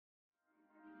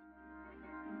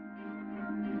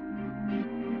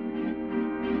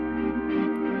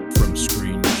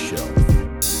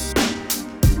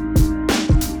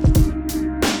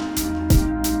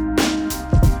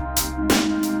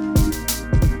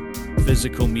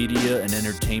Physical media and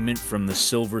entertainment from the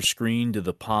silver screen to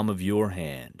the palm of your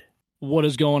hand. What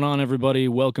is going on, everybody?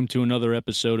 Welcome to another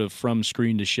episode of From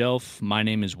Screen to Shelf. My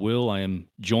name is Will. I am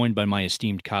joined by my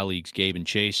esteemed colleagues, Gabe and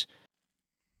Chase.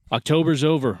 October's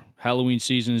over. Halloween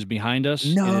season is behind us.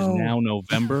 No. It is now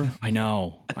November. I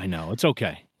know. It's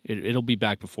okay. It'll be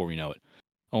back before we know it.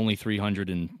 Only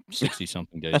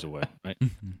 360-something days away, right?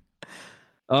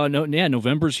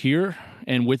 November's here.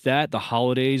 And with that, the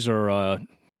holidays are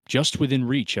just within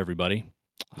reach, everybody.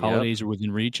 Holidays are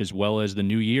within reach, as well as the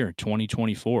new year,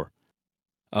 2024.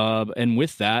 And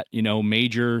with that,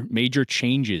 major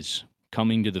changes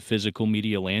coming to the physical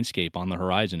media landscape on the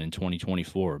horizon in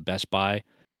 2024. Best Buy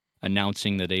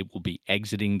announcing that they will be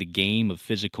exiting the game of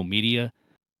physical media.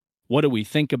 What do we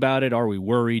think about it? Are we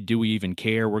worried? Do we even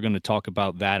care? We're going to talk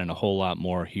about that and a whole lot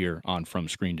more here on From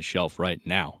Screen to Shelf right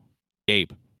now.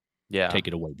 Gabe, take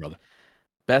it away, brother.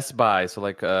 Best Buy. So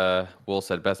like Will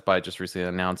said, Best Buy just recently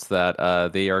announced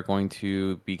that they are going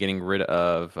to be getting rid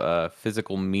of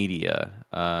physical media.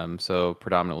 So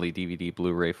predominantly DVD,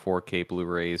 Blu-ray, 4K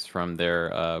Blu-rays from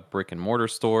their brick and mortar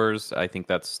stores. I think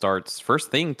that starts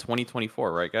first thing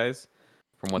 2024, right, guys?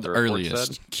 From what the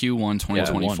earliest, said? Q1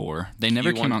 2024. They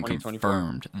never came out and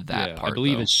confirmed that part, I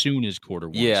believe though. As soon as quarter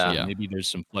one. Yeah. So maybe there's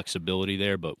some flexibility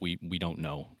there, but we don't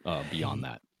know beyond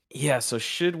that. Yeah, so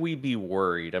should we be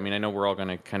worried? I mean, I know we're all going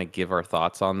to kind of give our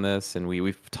thoughts on this, and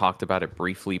we've talked about it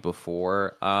briefly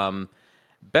before.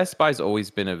 Best Buy's always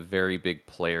been a very big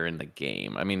player in the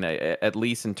game. I mean, at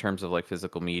least in terms of like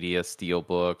physical media, steel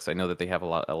books. I know that they have a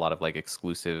lot of like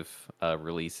exclusive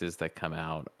releases that come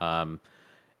out.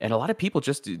 And a lot of people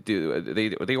just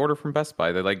they order from Best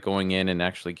Buy. They're like going in and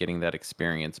actually getting that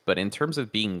experience. But in terms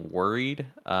of being worried,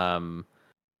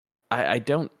 I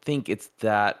don't think it's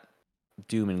that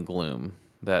doom and gloom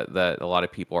that a lot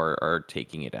of people are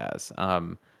taking it as.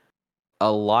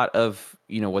 A lot of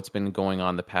what's been going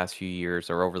on the past few years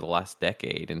or over the last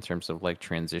decade in terms of like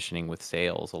transitioning with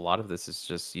sales, a lot of this is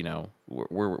just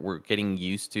we're getting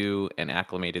used to and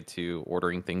acclimated to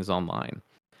ordering things online.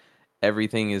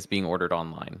 Everything is being ordered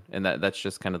online, and that's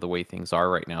just kind of the way things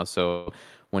are right now. So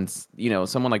when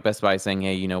someone like Best Buy is saying,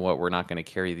 hey, you know what, we're not going to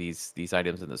carry these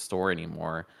items in the store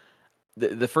anymore,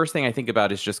 the first thing I think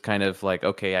about is just kind of like,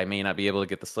 okay, I may not be able to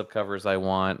get the slipcovers I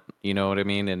want, you know what I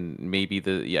mean? And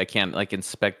maybe I can't like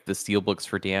inspect the steelbooks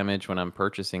for damage when I'm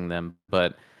purchasing them.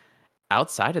 But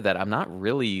outside of that, I'm not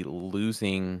really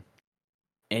losing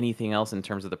anything else in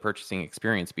terms of the purchasing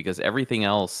experience, because everything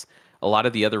else, a lot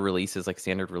of the other releases, like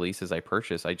standard releases I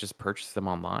just purchase them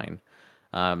online.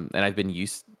 And I've been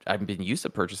used to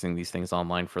purchasing these things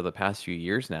online for the past few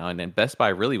years now. And then Best Buy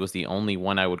really was the only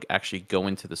one I would actually go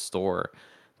into the store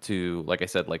to, like I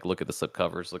said, like look at the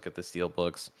slipcovers, look at the steel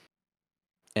books.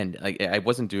 And I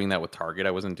wasn't doing that with Target.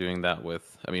 I wasn't doing that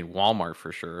with, Walmart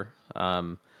for sure.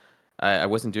 I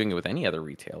wasn't doing it with any other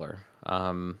retailer.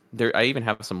 I even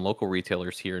have some local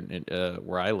retailers here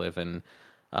where I live, and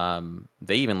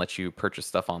they even let you purchase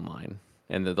stuff online,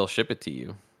 and they'll ship it to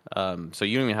you. So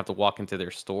you don't even have to walk into their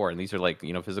store. And these are like,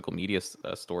 physical media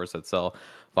stores that sell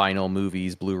vinyl,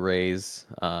 movies, Blu-rays.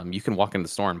 You can walk in the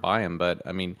store and buy them. But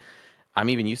I'm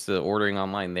even used to ordering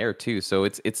online there too. So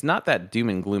it's not that doom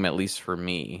and gloom, at least for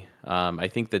me. I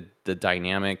think that the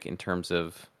dynamic in terms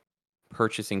of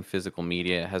purchasing physical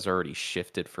media has already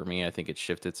shifted for me. I think it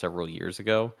shifted several years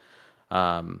ago.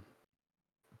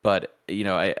 But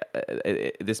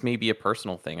this may be a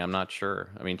personal thing. I'm not sure.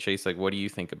 Chase, like, what do you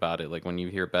think about it? Like, when you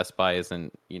hear Best Buy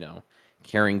isn't,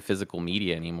 carrying physical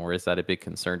media anymore, is that a big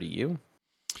concern to you?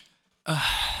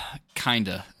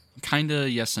 Kinda,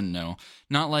 yes and no.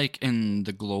 Not like in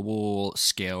the global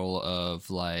scale of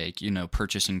like,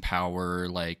 purchasing power.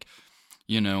 Like,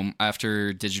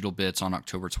 after Digital Bits on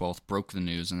October 12th broke the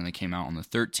news, and then they came out on the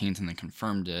 13th and then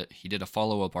confirmed it, he did a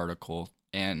follow-up article,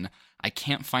 and I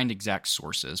can't find exact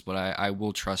sources, but I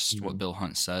will trust what Bill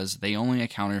Hunt says. They only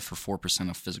accounted for 4%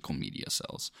 of physical media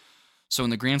sales. So in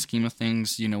the grand scheme of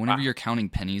things, whenever you're counting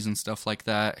pennies and stuff like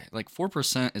that, like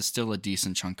 4% is still a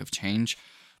decent chunk of change,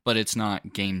 but it's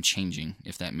not game changing,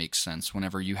 if that makes sense.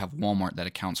 Whenever you have Walmart that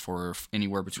accounts for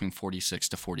anywhere between 46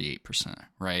 to 48%,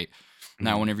 right?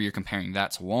 Now, whenever you're comparing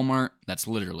that to Walmart, that's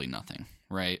literally nothing,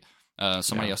 right?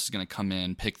 Somebody else is going to come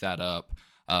in, pick that up.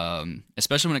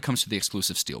 Especially when it comes to the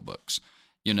exclusive steelbooks,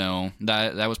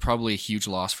 that was probably a huge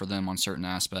loss for them on certain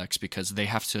aspects, because they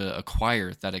have to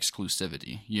acquire that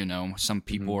exclusivity. Some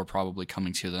people are probably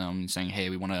coming to them and saying, hey,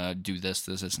 we want to do this,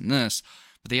 and this,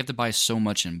 but they have to buy so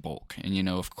much in bulk. And,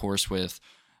 of course, with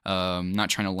not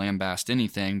trying to lambast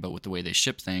anything, but with the way they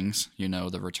ship things,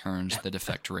 the returns, the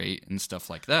defect rate and stuff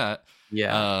like that,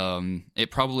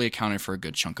 it probably accounted for a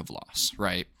good chunk of loss,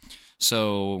 right?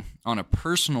 So, on a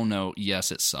personal note,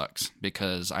 yes, it sucks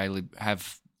because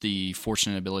have the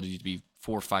fortunate ability to be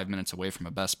 4 or 5 minutes away from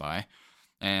a Best Buy.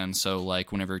 And so,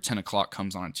 like, whenever 10 o'clock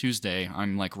comes on a Tuesday,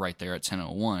 I'm, like, right there at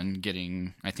 10:01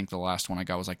 getting, I think the last one I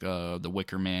got was, like, The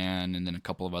Wicker Man and then a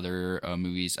couple of other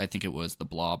movies. I think it was The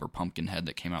Blob or Pumpkinhead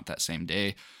that came out that same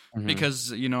day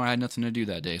because, I had nothing to do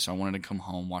that day. So I wanted to come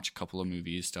home, watch a couple of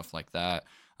movies, stuff like that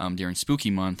during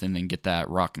Spooky Month and then get that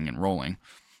rocking and rolling.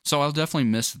 So I'll definitely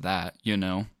miss that,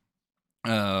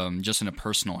 just in a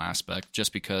personal aspect,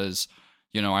 just because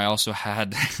I also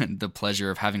had the pleasure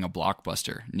of having a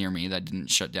Blockbuster near me that didn't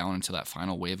shut down until that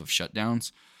final wave of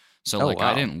shutdowns. So,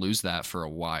 I didn't lose that for a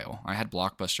while. I had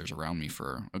Blockbusters around me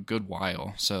for a good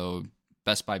while. So,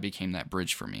 Best Buy became that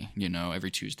bridge for me, every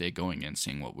Tuesday going in,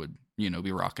 seeing what would,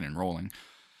 be rocking and rolling.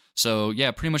 So,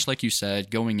 yeah, pretty much like you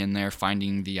said, going in there,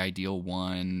 finding the ideal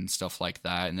one, stuff like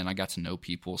that. And then I got to know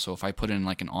people. So, if I put in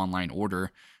like an online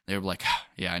order, they were like,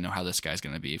 yeah, I know how this guy's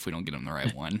going to be if we don't get him the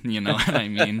right one. You know what I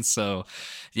mean? So,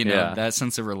 that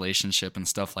sense of relationship and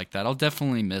stuff like that, I'll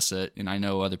definitely miss it. And I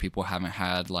know other people haven't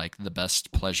had like the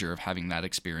best pleasure of having that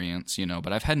experience,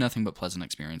 but I've had nothing but pleasant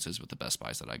experiences with the Best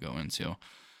Buys that I go into.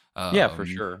 Yeah, for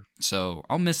sure. So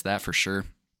I'll miss that for sure.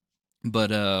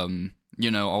 But,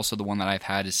 also the one that I've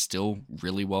had is still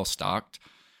really well stocked.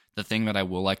 The thing that I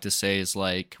will like to say is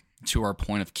like, to our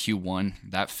point of Q1,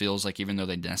 that feels like even though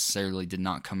they necessarily did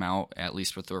not come out, at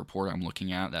least with the report I'm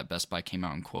looking at, that Best Buy came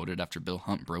out and quoted after Bill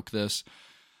Hunt broke this,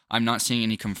 I'm not seeing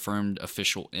any confirmed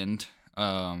official end.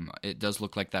 It does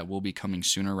look like that will be coming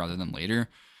sooner rather than later,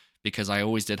 because I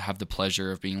always did have the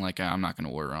pleasure of being like, I'm not going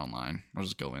to order online. I'll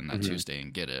just go in that Tuesday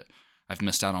and get it. I've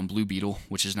missed out on Blue Beetle,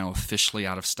 which is now officially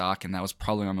out of stock, and that was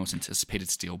probably my most anticipated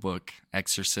Steelbook.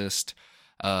 Exorcist,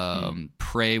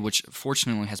 Prey, which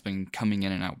fortunately has been coming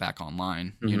in and out back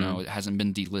online. It hasn't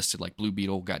been delisted like Blue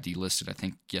Beetle got delisted, I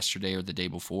think, yesterday or the day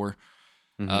before.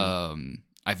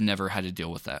 I've never had to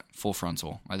deal with that full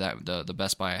frontal. The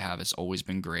Best Buy I have has always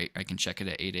been great. I can check it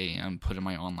at 8 a.m., put in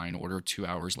my online order, 2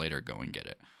 hours later, go and get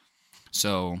it.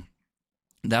 So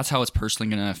that's how it's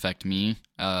personally going to affect me.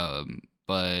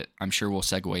 But I'm sure we'll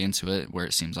segue into it where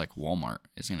it seems like Walmart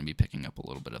is going to be picking up a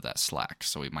little bit of that slack.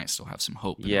 So we might still have some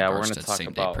hope in regards to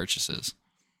same-day purchases.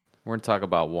 We're going to talk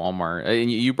about Walmart.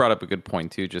 And you brought up a good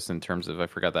point, too, just in terms of, I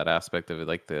forgot that aspect of it,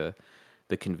 like the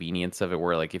convenience of it,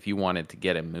 where like if you wanted to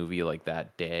get a movie like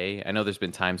that day, I know there's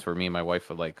been times where me and my wife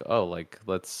are like, oh, like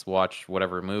let's watch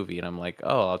whatever movie, and I'm like,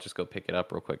 oh, I'll just go pick it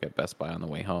up real quick at Best Buy on the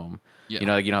way home. Yeah.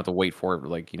 Like you don't have to wait for it,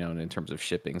 like in terms of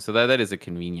shipping. So that is a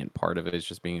convenient part of it, is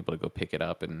just being able to go pick it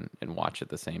up and watch it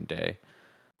the same day.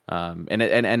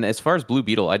 And as far as Blue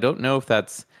Beetle, I don't know if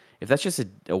that's just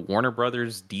a Warner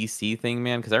Brothers DC thing,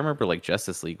 man, because I remember like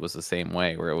Justice League was the same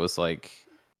way, where it was like,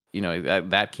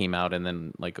 that came out, and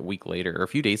then like a week later or a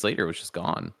few days later, it was just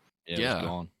gone. Yeah. It was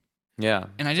gone. Yeah.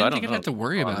 And I didn't think I'd have to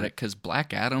worry about it because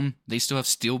Black Adam, they still have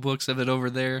steelbooks of it over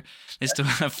there. They still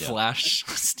have Flash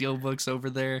steelbooks over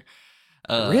there.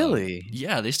 Really?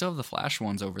 Yeah, they still have the Flash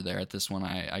ones over there at this one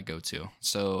I go to.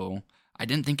 So I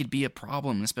didn't think it'd be a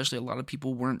problem, especially a lot of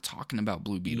people weren't talking about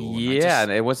Blue Beetle. And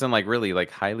it wasn't like really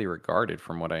like highly regarded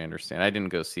from what I understand. I didn't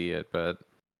go see it, but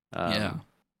yeah.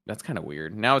 That's kind of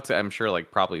weird. Now I'm sure like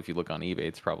probably if you look on eBay,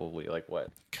 it's probably like what,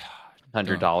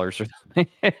 $100 or something.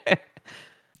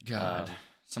 God,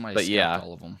 somebody scalped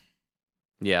all of them.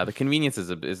 Yeah, the convenience is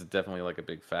definitely like a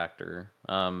big factor.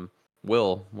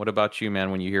 Will, what about you,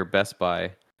 man? When you hear Best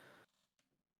Buy?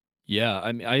 Yeah,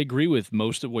 I mean, I agree with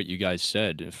most of what you guys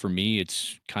said. For me,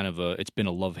 it's been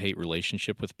a love-hate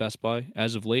relationship with Best Buy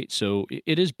as of late. So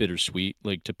it is bittersweet,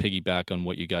 like to piggyback on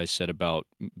what you guys said about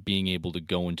being able to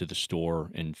go into the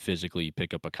store and physically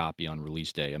pick up a copy on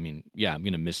release day. I mean, yeah, I'm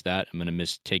going to miss that. I'm going to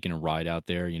miss taking a ride out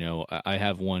there. I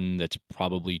have one that's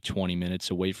probably 20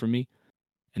 minutes away from me.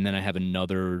 And then I have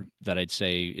another that I'd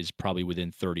say is probably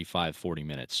within 35, 40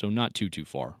 minutes. So not too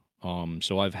far.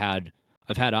 So I've had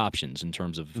options in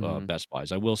terms of Best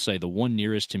Buys. I will say the one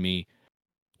nearest to me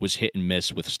was hit and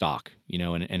miss with stock,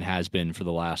 and has been for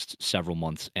the last several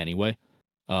months anyway.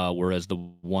 Whereas the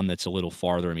one that's a little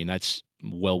farther, I mean, that's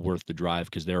well worth the drive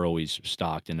because they're always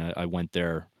stocked. And I went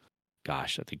there,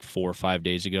 gosh, I think 4 or 5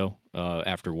 days ago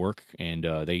after work, and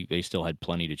they still had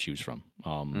plenty to choose from.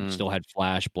 Still had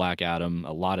Flash, Black Adam,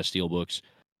 a lot of Steelbooks.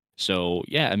 So,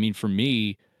 yeah, I mean, for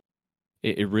me,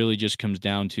 it really just comes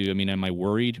down to, I mean, am I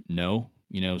worried? No.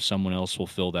 Someone else will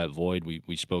fill that void.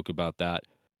 We spoke about that.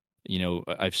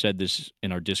 I've said this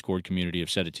in our Discord community. I've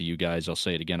said it to you guys. I'll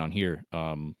say it again on here.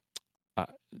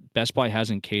 Best Buy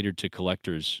hasn't catered to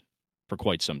collectors for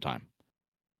quite some time.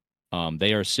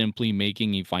 They are simply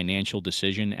making a financial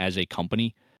decision as a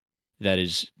company that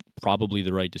is probably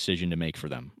the right decision to make for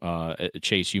them.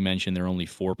 Chase, you mentioned they're only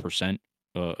 4%.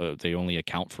 They only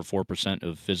account for 4%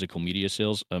 of physical media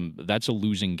sales. That's a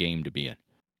losing game to be in.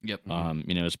 Yep.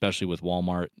 Especially with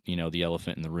Walmart, the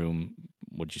elephant in the room,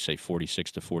 what'd you say,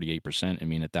 46 to 48%? I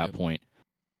mean, at that point,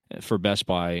 for Best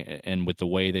Buy, and with the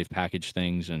way they've packaged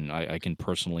things, and I can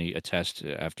personally attest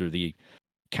after the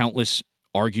countless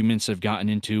arguments I've gotten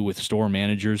into with store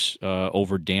managers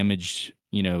over damaged,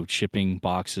 shipping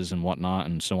boxes and whatnot,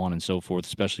 and so on and so forth,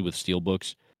 especially with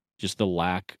Steelbooks, just the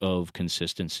lack of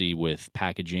consistency with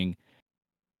packaging.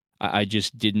 I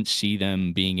just didn't see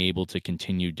them being able to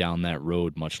continue down that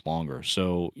road much longer.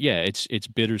 So yeah, it's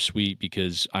bittersweet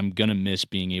because I'm gonna miss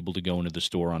being able to go into the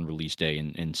store on release day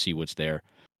and see what's there.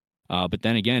 But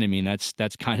then again, I mean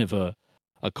that's kind of a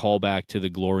callback to the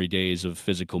glory days of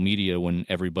physical media when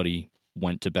everybody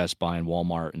went to Best Buy and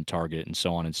Walmart and Target and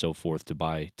so on and so forth to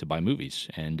buy movies,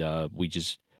 and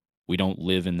we don't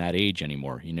live in that age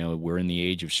anymore. We're in the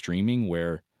age of streaming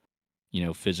where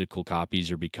physical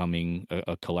copies are becoming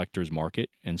a collector's market.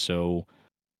 And so,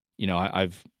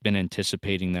 I've been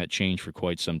anticipating that change for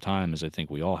quite some time, as I think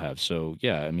we all have. So,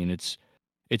 yeah, I mean, it's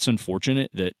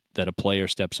unfortunate that a player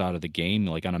steps out of the game,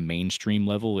 like on a mainstream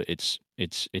level, it's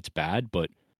bad. But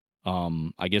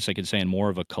I guess I could say on more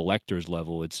of a collector's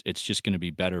level, it's just going to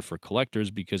be better for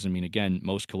collectors because, I mean, again,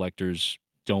 most collectors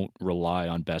don't rely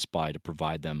on Best Buy to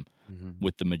provide them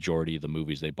with the majority of the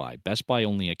movies they buy. Best Buy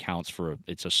only accounts for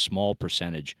it's a small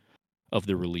percentage of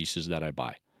the releases that I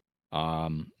buy.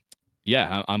 I'm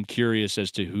curious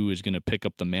as to who is going to pick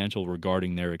up the mantle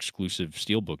regarding their exclusive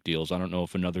Steelbook deals. I don't know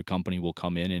if another company will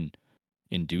come in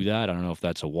and do that. I don't know if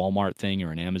that's a Walmart thing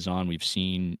or an Amazon. We've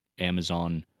seen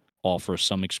Amazon offer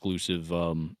some exclusive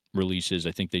releases.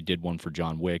 I think they did one for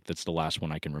John Wick. That's the last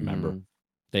one I can remember.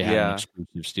 They had an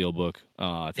exclusive Steelbook.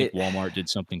 I think Walmart did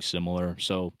something similar.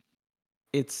 So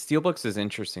Steelbooks is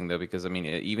interesting though because I mean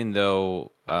even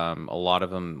though a lot of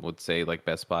them would say like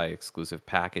Best Buy exclusive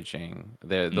packaging,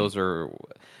 those are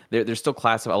they're still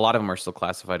classified. A lot of them are still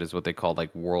classified as what they call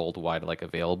like worldwide like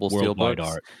available worldwide Steelbooks.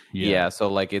 art. Yeah, so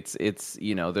like it's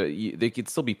they could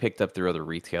still be picked up through other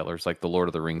retailers like the Lord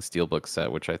of the Rings Steelbook set,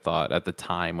 which I thought at the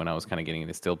time when I was kind of getting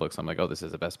into Steelbooks, I'm like, oh, this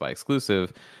is a Best Buy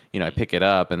exclusive. I pick it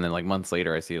up and then like months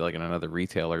later I see like in another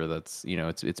retailer that's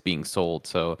it's being sold.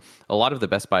 So a lot of the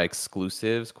Best Buy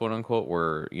exclusives, quote unquote,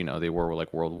 were they were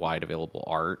like worldwide available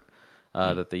art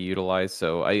that they utilize.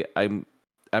 So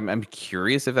I'm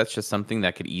curious if that's just something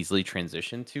that could easily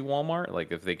transition to Walmart,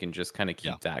 like if they can just kind of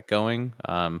keep that going,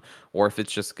 or if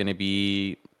it's just going to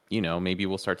be, maybe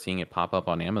we'll start seeing it pop up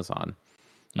on Amazon.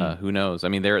 Who knows? I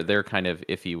mean, they're kind of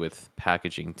iffy with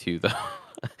packaging too, though.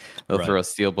 They'll throw a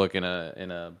Steelbook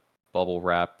in a bubble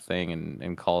wrap thing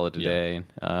and call it a day.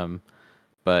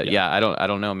 But I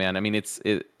don't know, man. I mean, it's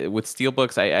with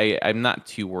Steelbooks, I'm not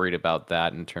too worried about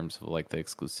that in terms of like the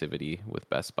exclusivity with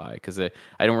Best Buy because I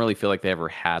don't really feel like they ever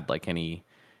had like any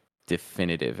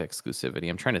definitive exclusivity.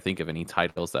 I'm trying to think of any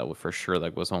titles that would for sure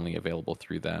like was only available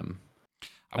through them.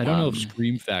 I don't know if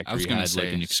Scream Factory had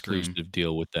like an exclusive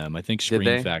deal with them. I think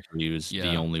Scream Factory was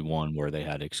the only one where they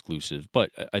had exclusive. But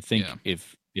I think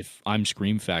if I'm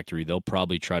Scream Factory, they'll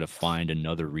probably try to find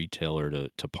another retailer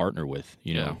to partner with,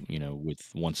 with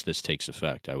once this takes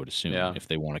effect, I would assume, if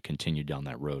they want to continue down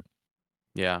that road.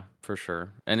 Yeah, for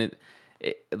sure. And it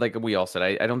like we all said,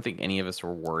 I don't think any of us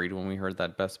were worried when we heard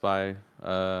that Best Buy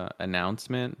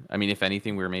announcement. I mean, if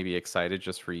anything, we were maybe excited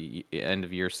just for end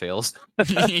of year sales.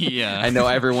 I know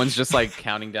everyone's just like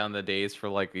counting down the days for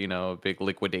like, a big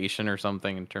liquidation or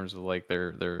something in terms of like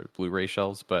their Blu-ray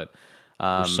shelves, but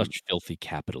we're such filthy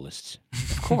capitalists.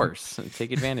 Of course,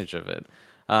 take advantage of it.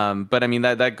 But I mean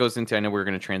that goes into. I know we're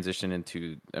going to transition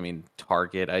into. I mean,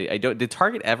 Target. I don't. Did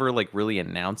Target ever like really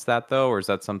announce that though, or is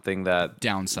that something that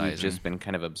downsizing you've just been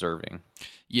kind of observing?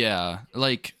 Yeah,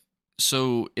 like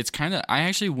so it's kind of. I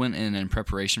actually went in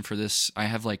preparation for this. I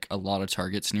have like a lot of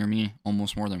Targets near me,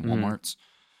 almost more than Walmart's.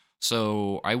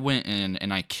 So I went in,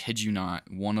 and I kid you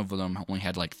not, one of them only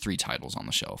had like 3 titles on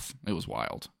the shelf. It was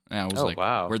wild. And I was like,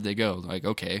 wow. Where'd they go? Like,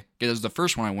 okay. It was the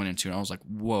first one I went into, and I was like,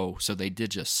 whoa. So they did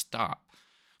just stop,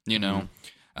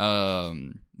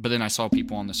 But then I saw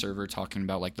people on the server talking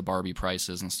about like the Barbie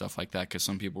prices and stuff like that because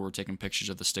some people were taking pictures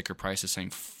of the sticker prices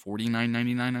saying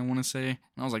 $49.99, I want to say. And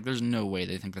I was like, there's no way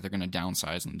they think that they're going to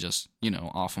downsize and just,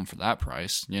 off them for that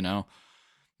price,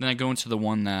 Then I go into the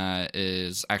one that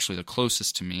is actually the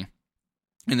closest to me,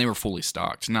 and they were fully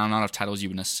stocked. Now, not of titles you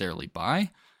would necessarily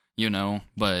buy,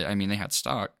 but I mean, they had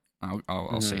stock.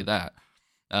 I'll say that.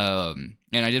 And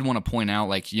I did want to point out,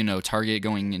 like, Target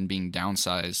going and being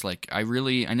downsized. Like, I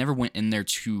never went in there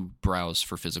to browse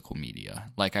for physical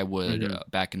media like I would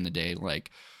back in the day.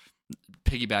 Like,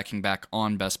 piggybacking back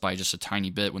on Best Buy just a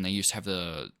tiny bit when they used to have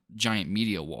the giant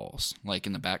media walls, like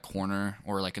in the back corner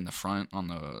or like in the front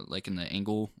like in the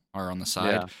angle or on the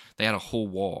side. They had a whole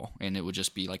wall, and it would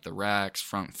just be like the racks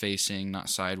front facing, not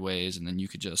sideways, and then you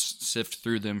could just sift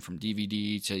through them from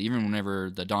DVD to even whenever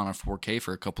the dawn of 4K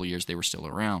for a couple of years they were still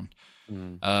around.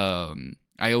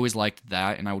 I always liked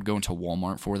that, and I would go into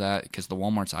Walmart for that because the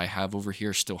Walmarts I have over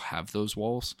here still have those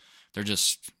walls. They're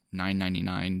just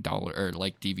 $9.99 or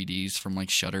like DVDs from like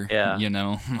Shudder,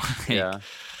 like,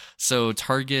 So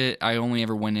Target, I only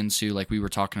ever went into, like we were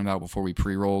talking about before we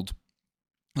pre-rolled,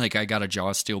 like I got a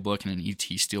Jaws steelbook and an ET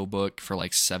steelbook for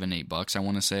like $7-8, I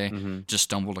want to say. Just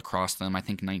stumbled across them. I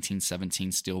think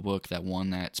 1917 steelbook, that one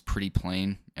that's pretty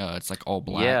plain. It's like all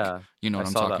black. You know what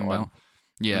I'm talking about?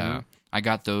 Yeah. I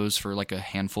got those for like a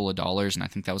handful of dollars, and I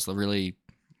think that was what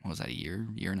was that, a year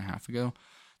and a half ago?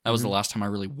 That was the last time I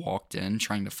really walked in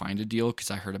trying to find a deal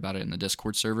because I heard about it in the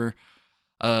Discord server.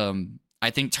 I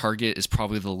think Target is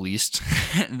probably the least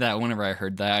that whenever I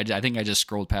heard that, I think I just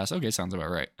scrolled past, okay, sounds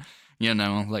about right.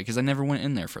 Like, because I never went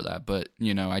in there for that. But,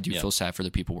 I do feel sad for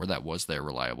the people where that was their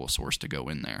reliable source to go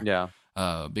in there. Yeah.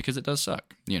 Because it does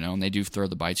suck, and they do throw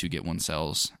the buy two, get one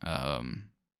sales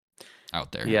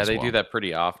out there. Yeah, they do that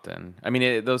pretty often. I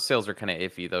mean, those sales are kind of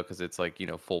iffy though, because it's like,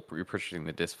 you're purchasing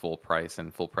the disc full price,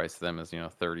 and full price to them is,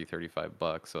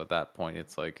 $30-$35. So at that point,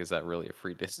 it's like, is that really a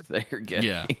free disc that you're getting?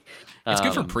 Yeah, it's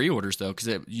good for pre-orders though, because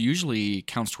it usually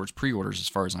counts towards pre-orders as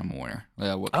far as I'm aware.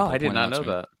 I did not know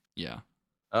that. Yeah.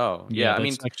 Oh, yeah. I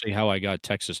mean, actually how I got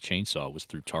Texas Chainsaw was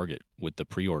through Target with the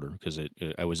pre-order, because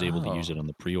I was able to use it on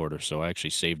the pre-order, so I actually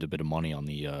saved a bit of money on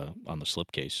the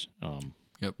slipcase.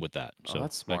 With that. So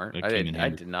that's smart. That I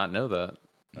did not know that.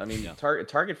 I mean,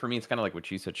 Target for me, it's kind of like what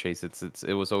you said, Chase.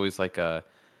 It was always like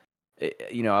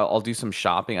I'll do some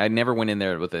shopping. I never went in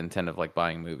there with the intent of like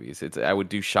buying movies. I would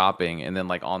do shopping, and then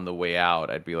like on the way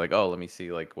out, I'd be like, oh, let me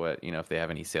see like what, if they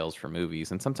have any sales for movies.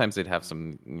 And sometimes they'd have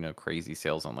some, crazy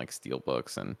sales on like steel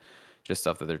books and just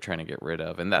stuff that they're trying to get rid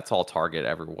of. And that's all Target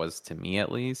ever was to me,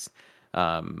 at least.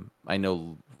 I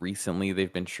know recently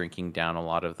they've been shrinking down a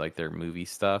lot of like their movie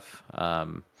stuff.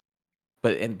 But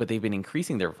they've been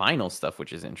increasing their vinyl stuff,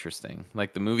 which is interesting.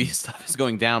 Like the movie stuff is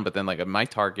going down, but then like at my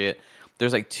Target,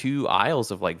 there's like 2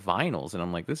 aisles of like vinyls, and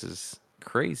I'm like, this is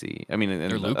crazy. I mean,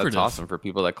 and that's awesome for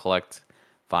people that collect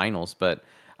vinyls, but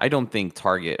I don't think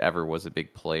Target ever was a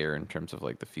big player in terms of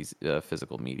like the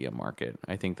physical media market.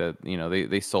 I think that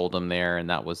they sold them there, and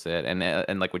that was it.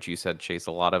 And like what you said, Chase,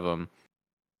 a lot of them,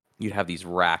 you'd have these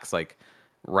racks like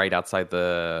right outside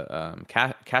the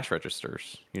cash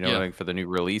registers, like for the new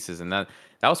releases, and that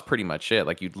was pretty much it.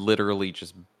 Like you'd literally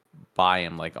just buy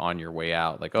them like on your way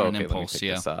out, like, oh, okay, impulse, let me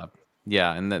pick this up.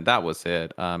 Yeah, and that was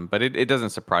it. But it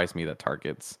doesn't surprise me that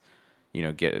Target's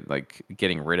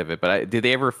getting rid of it. But did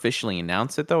they ever officially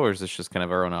announce it though, or is this just kind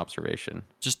of our own observation?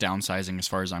 Just downsizing, as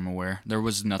far as I'm aware. There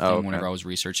was nothing whenever I was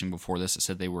researching before this that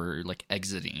said they were like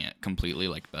exiting it completely,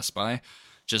 like Best Buy.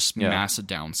 Just massive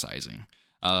downsizing.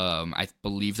 I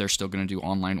believe they're still going to do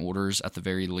online orders at the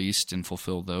very least and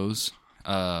fulfill those.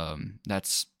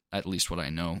 That's at least what I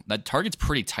know. That Target's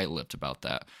pretty tight-lipped about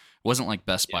that. It wasn't like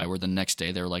Best Buy where the next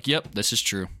day they were like, yep, this is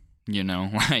true.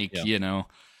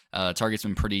 Target's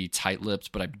been pretty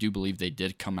tight-lipped, but I do believe they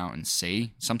did come out and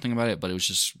say something about it, but it was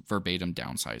just verbatim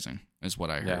downsizing is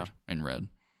what I heard and read.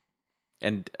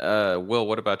 And Will,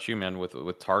 what about you, man,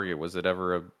 with Target? Was it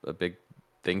ever a big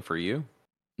thing for you?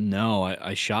 No,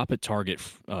 I shop at Target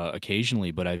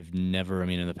occasionally, but I've never,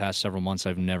 in the past several months,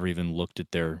 I've never even looked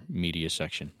at their media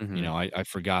section. I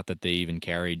forgot that they even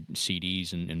carried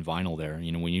CDs and vinyl there.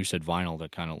 When you said vinyl,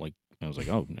 that kind of like, I was like,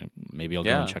 oh, maybe I'll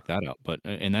go and check that out. But,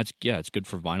 and that's, it's good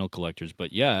for vinyl collectors.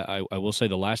 But yeah, I will say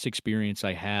the last experience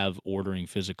I have ordering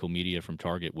physical media from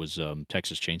Target was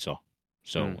Texas Chainsaw.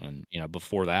 So, and,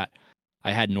 before that,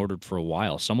 I hadn't ordered for a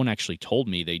while. Someone actually told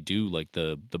me they do like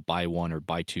the buy one or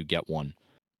buy two, get one.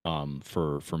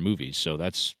 For movies. So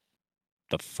that's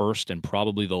the first and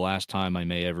probably the last time I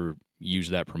may ever use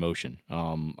that promotion.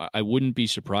 I wouldn't be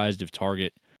surprised if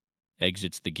Target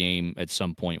exits the game at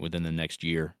some point within the next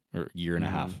year or year and a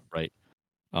half, right?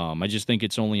 I just think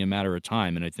it's only a matter of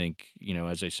time. And I think,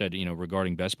 as I said,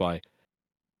 regarding Best Buy,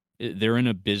 they're in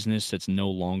a business that's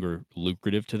no longer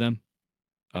lucrative to them.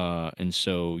 And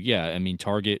so,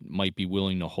 Target might be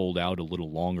willing to hold out a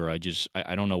little longer. I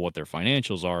don't know what their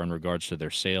financials are in regards to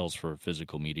their sales for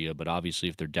physical media, but obviously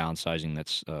if they're downsizing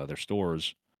their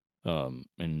stores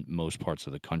in most parts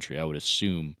of the country, I would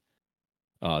assume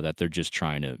that they're just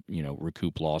trying to,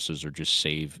 recoup losses or just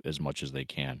save as much as they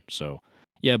can. So,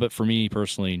 yeah, but for me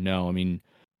personally, no. I mean,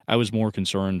 I was more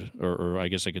concerned, or I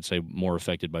guess I could say more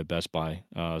affected by Best Buy.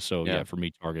 So, Yeah. yeah, for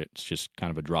me, Target, it's just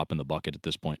kind of a drop in the bucket at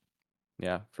this point.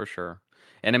 Yeah, for sure.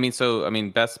 And I mean,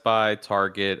 Best Buy,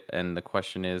 Target, and the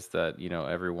question is that,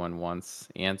 everyone wants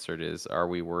answered is, are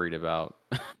we worried about,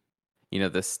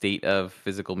 the state of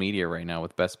physical media right now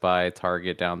with Best Buy,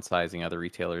 Target downsizing, other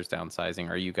retailers downsizing?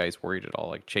 Are you guys worried at all?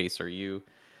 Like, Chase, are you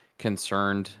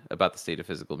concerned about the state of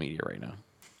physical media right now?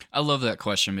 I love that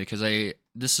question because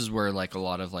this is where like a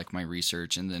lot of like my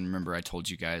research, and then remember I told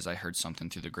you guys I heard something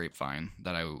through the grapevine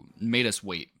that I made us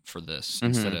wait for this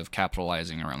instead of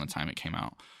capitalizing around the time it came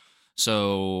out.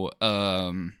 So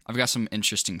I've got some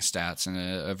interesting stats and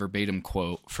a verbatim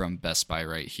quote from Best Buy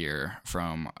right here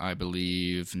from, I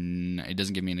believe, it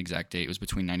doesn't give me an exact date. It was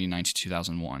between 1999 to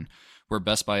 2001, where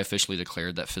Best Buy officially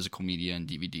declared that physical media and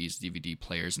DVDs, DVD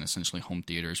players, and essentially home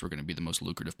theaters were going to be the most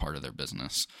lucrative part of their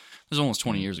business. This was almost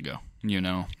 20 years ago,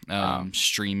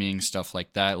 streaming, stuff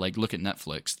like that. Like, look at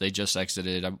Netflix. They just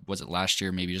exited, was it last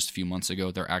year, maybe just a few months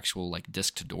ago, their actual like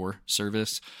disc-to-door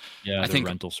service. Yeah, I think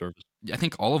rental service. I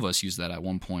think all of us used that at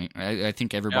one point. I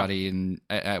think everybody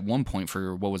at one point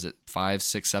for, what was it, $5,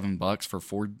 $6, $7 for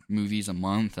 4 movies a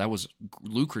month. That was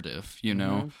lucrative, you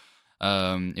know?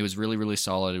 It was really, really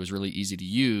solid. It was really easy to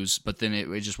use, but then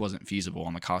it just wasn't feasible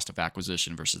on the cost of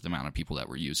acquisition versus the amount of people that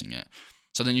were using it.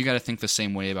 So then you got to think the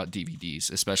same way about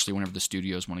DVDs, especially whenever the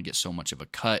studios want to get so much of a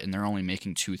cut and they're only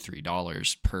making $2,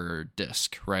 $3 per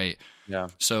disc, right? Yeah.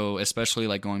 So especially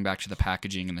like going back to the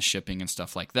packaging and the shipping and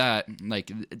stuff like that,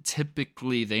 like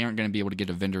typically they aren't going to be able to get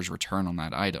a vendor's return on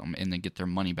that item and then get their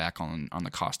money back on the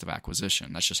cost of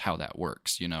acquisition. That's just how that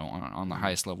works, on the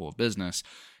highest level of business.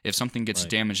 If something gets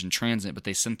damaged in transit, but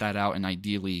they sent that out in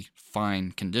ideally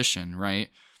fine condition, right?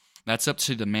 That's up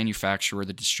to the manufacturer,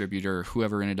 the distributor,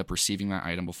 whoever ended up receiving that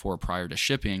item before or prior to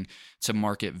shipping to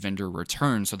market vendor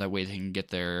return, so that way they can get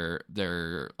their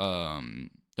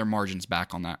margins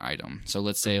back on that item. So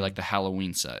let's say like the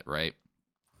Halloween set, right?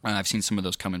 And I've seen some of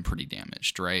those come in pretty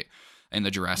damaged, right? And the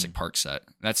Jurassic Park set,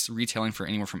 that's retailing for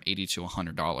anywhere from $80 to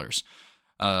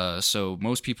 $100. So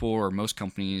most people or most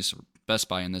companies, Best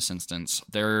Buy in this instance,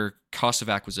 their cost of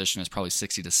acquisition is probably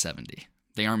 60 to 70.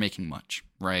 They aren't making much,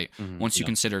 right? Once you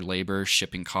consider labor,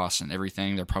 shipping costs, and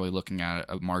everything, they're probably looking at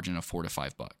a margin of $4 to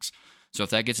 $5. So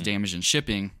if that gets damaged in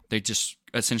shipping, they just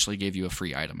essentially gave you a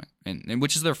free item, and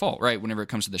which is their fault, right? Whenever it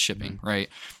comes to the shipping, right?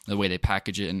 The way they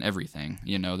package it and everything,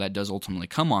 that does ultimately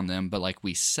come on them. But like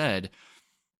we said,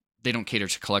 they don't cater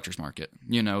to collector's market.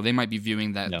 They might be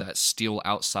viewing that steel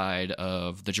outside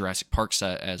of the Jurassic Park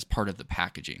set as part of the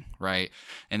packaging, right?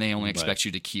 And they only expect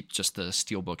you to keep just the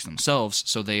steel books themselves,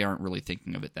 so they aren't really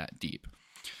thinking of it that deep.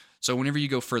 So whenever you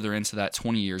go further into that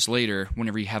 20 years later,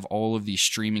 whenever you have all of these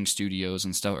streaming studios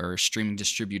and stuff, or streaming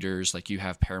distributors, like you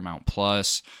have Paramount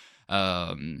Plus,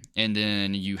 and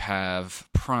then you have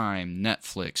Prime,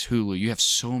 Netflix, Hulu. You have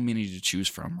so many to choose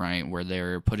from, right? Where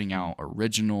they're putting out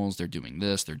originals, they're doing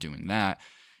this, they're doing that,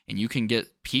 and you can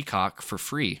get Peacock for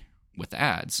free with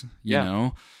ads. You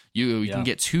know, you can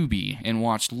get Tubi and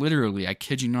watch literally, I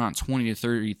kid you not, 20 to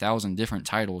 30,000 different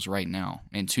titles right now.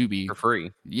 And Tubi for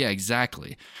free. Yeah,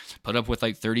 exactly. Put up with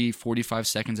like 30, 45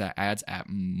 seconds of ads at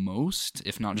most,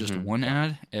 if not just one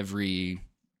ad every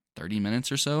 30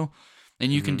 minutes or so.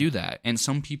 And you can do that. And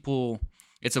some people,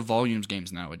 it's a volumes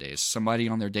games nowadays. Somebody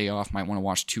on their day off might want to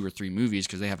watch 2 or 3 movies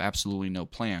because they have absolutely no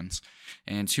plans.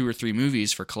 And 2 or 3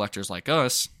 movies for collectors like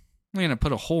us, they're going to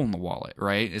put a hole in the wallet,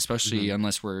 right? Especially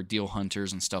unless we're deal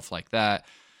hunters and stuff like that.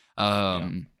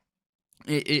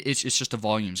 It's just a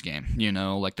volumes game,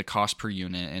 like the cost per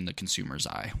unit and the consumer's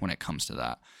eye when it comes to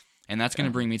that. And that's going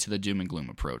to bring me to the doom and gloom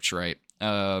approach, right?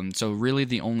 So really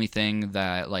the only thing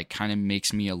that like kind of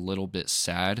makes me a little bit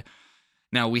sad.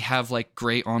 Now, we have like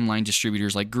great online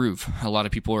distributors like Groove. A lot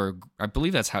of people are, I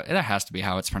believe that has to be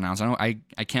how it's pronounced. I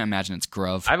can't imagine it's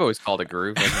Grove. I've always called it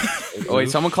Groove. Oh, wait,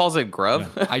 someone calls it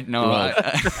Grove? Yeah. I know.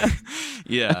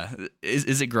 Yeah.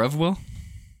 Is it Grove, Will?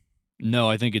 No,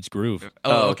 I think it's Groove.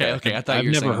 Oh, okay. I thought I've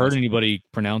never heard anybody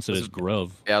pronounce it as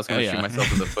Grove. Yeah, I was going to shoot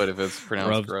myself in the foot if it's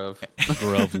pronounced Grove.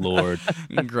 Grove Lord.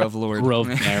 Grove Lord. Grove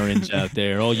barons out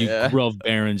there. All you Grove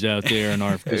barons out there in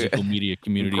our physical media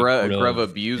community. Grove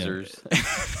abusers.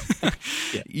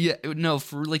 No,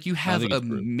 for like you have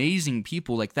amazing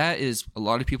people. Like that is, a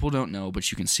lot of people don't know,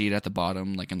 but you can see it at the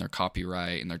bottom, like in their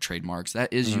copyright and their trademarks.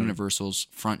 That is Universal's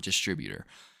front distributor.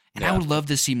 And I would love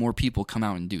to see more people come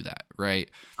out and do that, right?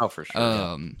 Oh, for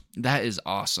sure. That is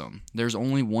awesome. There's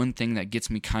only one thing that gets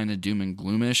me kind of doom and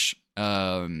gloomish.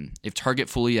 If Target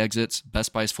fully exits,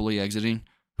 Best Buy's fully exiting,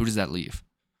 who does that leave?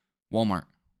 Walmart.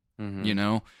 You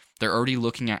know, they're already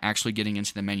looking at actually getting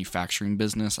into the manufacturing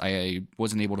business. I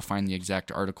wasn't able to find the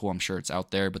exact article. I'm sure it's out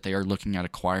there, but they are looking at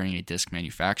acquiring a disc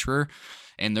manufacturer,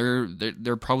 and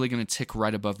they're probably going to tick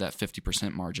right above that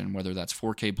 50% margin, whether that's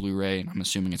 4K Blu-ray, and I'm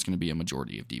assuming it's going to be a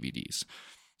majority of DVDs.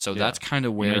 So that's kind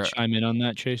of where. Can I chime in on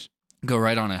that, Chase? Go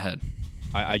right on ahead.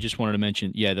 I just wanted to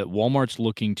mention, that Walmart's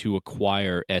looking to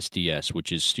acquire SDS,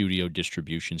 which is Studio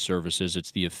Distribution Services.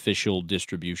 It's the official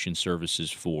distribution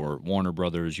services for Warner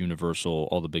Brothers, Universal,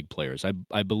 all the big players.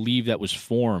 I believe that was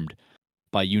formed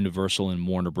by Universal and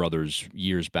Warner Brothers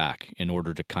years back in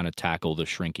order to kind of tackle the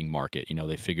shrinking market.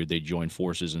 They figured they'd join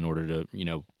forces in order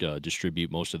to, distribute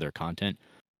most of their content.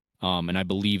 And I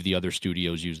believe the other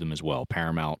studios use them as well,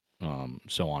 Paramount,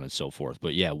 so on and so forth.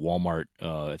 But yeah, Walmart,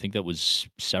 I think that was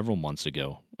several months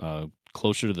ago,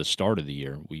 closer to the start of the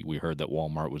year, we heard that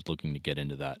Walmart was looking to get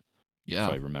into that, if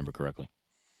I remember correctly.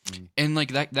 And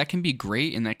like that can be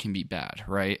great and that can be bad,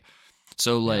 right?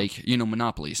 So like,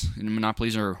 monopolies. And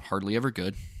monopolies are hardly ever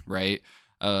good, right?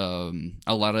 A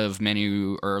lot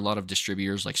of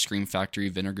distributors like Scream Factory,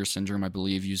 Vinegar Syndrome, I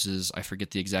believe, uses, I forget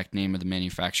the exact name of the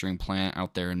manufacturing plant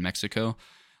out there in Mexico.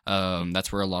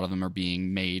 That's where a lot of them are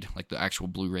being made, like the actual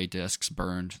Blu-ray discs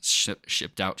burned,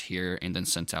 shipped out here, and then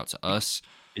sent out to us.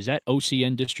 Is that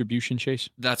OCN distribution, Chase?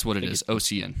 That's what it is,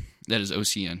 OCN. That is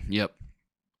OCN, yep.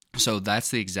 So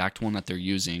that's the exact one that they're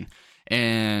using.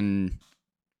 And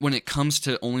when it comes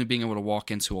to only being able to walk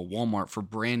into a Walmart for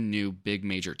brand new big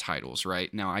major titles,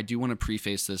 right? Now, I do want to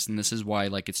preface this, and this is why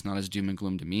it's not as doom and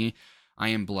gloom to me. I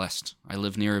am blessed. I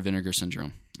live near a Vinegar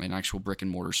Syndrome, an actual brick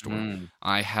and mortar store.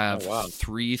 I have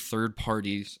 3 third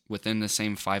parties within the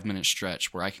same 5-minute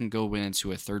stretch where I can go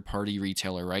into a third party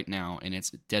retailer right now, and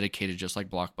it's dedicated just like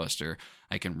Blockbuster.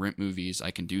 I can rent movies.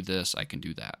 I can do this. I can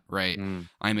do that, right?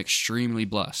 I'm extremely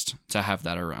blessed to have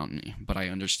that around me, but I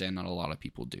understand not a lot of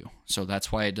people do. So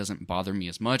that's why it doesn't bother me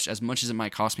as much as it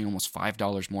might cost me almost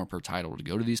 $5 more per title to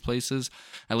go to these places.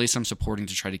 At least I'm supporting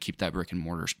to try to keep that brick and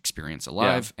mortar experience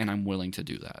alive, and I'm willing to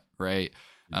do that, right?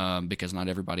 Because not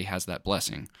everybody has that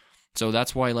blessing. So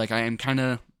that's why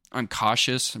I'm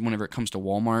cautious whenever it comes to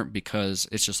Walmart, because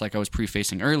it's just like I was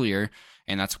prefacing earlier,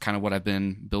 and that's kind of what I've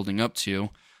been building up to.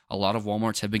 A lot of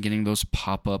Walmarts have been getting those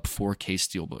pop-up 4K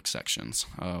Steelbook sections.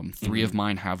 3 of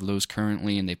mine have those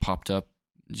currently, and they popped up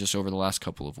just over the last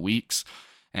couple of weeks.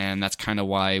 And that's kind of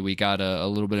why we got a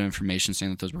little bit of information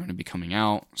saying that those were going to be coming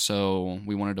out. So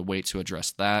we wanted to wait to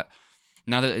address that.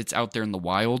 Now that it's out there in the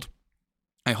wild,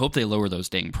 I hope they lower those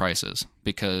dang prices,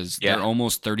 because they're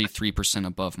almost 33%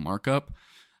 above markup.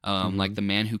 Like The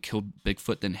Man Who Killed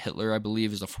Bigfoot Then Hitler, I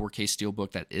believe, is a 4K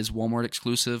Steelbook that is Walmart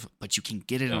exclusive, but you can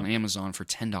get it on Amazon for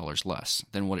 $10 less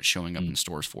than what it's showing up in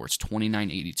stores for. It's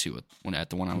 $29.82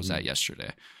 at the one I was at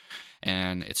yesterday.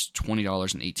 And it's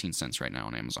 $20.18 right now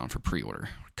on Amazon for pre-order.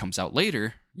 It comes out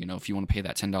later. If you want to pay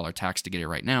that $10 tax to get it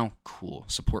right now, cool.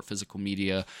 Support physical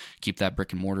media, keep that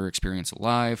brick and mortar experience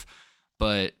alive.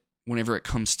 But whenever it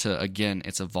comes to, again,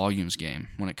 it's a volumes game.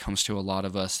 When it comes to a lot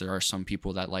of us, there are some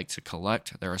people that like to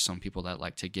collect. There are some people that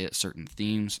like to get certain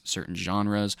themes, certain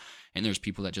genres, and there's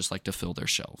people that just like to fill their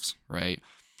shelves, right?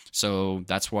 So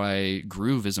that's why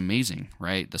Groove is amazing,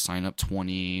 right? The sign up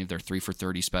 20, their 3 for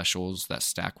 $30 specials that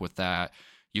stack with that.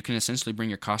 You can essentially bring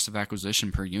your cost of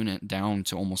acquisition per unit down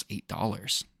to almost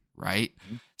 $8, right?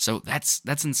 So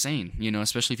that's insane,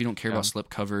 especially if you don't care about slip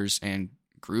covers. And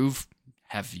Groove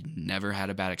have never had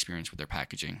a bad experience with their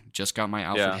packaging. Just got my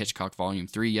Alfred Hitchcock Volume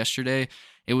 3 yesterday.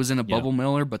 It was in a bubble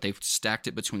mailer, but they stacked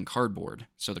it between cardboard.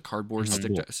 So the cardboard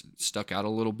stuck out a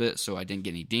little bit, so I didn't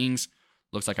get any dings.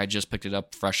 Looks like I just picked it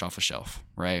up fresh off a shelf,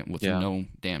 right? With no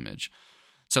damage.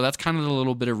 So that's kind of the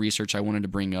little bit of research I wanted to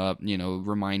bring up,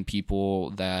 remind people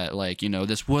that,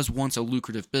 this was once a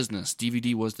lucrative business.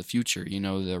 DVD was the future.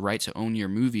 The right to own your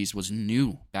movies was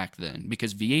new back then,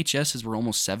 because VHSs were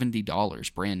almost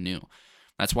 $70 brand new.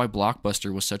 That's why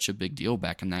Blockbuster was such a big deal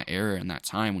back in that era and that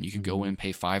time, when you could go in,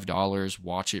 pay $5,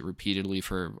 watch it repeatedly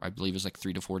for, I believe it was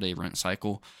 3 to 4 day rent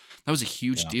cycle. That was a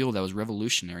huge deal. That was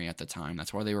revolutionary at the time.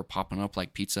 That's why they were popping up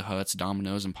like Pizza Huts,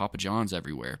 Domino's, and Papa John's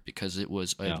everywhere, because it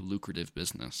was a lucrative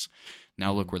business.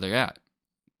 Now look where they're at.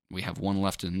 We have one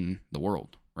left in the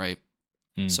world, right?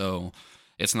 So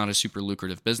it's not a super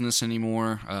lucrative business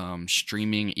anymore.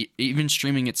 Streaming, even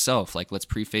streaming itself, let's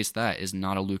preface that, is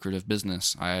not a lucrative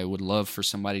business. I would love for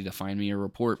somebody to find me a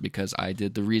report, because I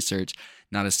did the research.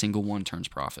 Not a single one turns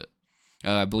profit.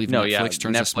 I believe No, Netflix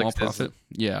turns a small Netflix profit.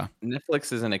 Yeah,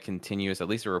 Netflix isn't a continuous. At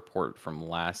least a report from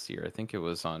last year. I think it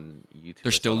was on YouTube. they're I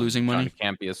saw still it on losing John money.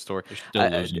 Campia's story. They're still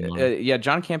losing money. Yeah,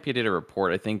 John Campia did a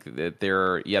report. I think that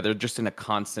they're just in a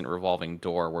constant revolving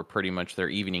door where pretty much they're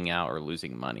evening out or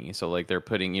losing money. So like they're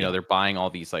putting, Yeah. they're buying all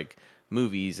these like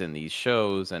movies and these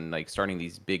shows and like starting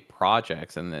these big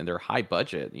projects, and then they're high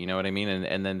budget. You know what I mean?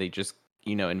 And then they just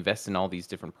invest in all these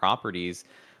different properties,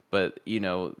 but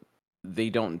they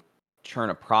don't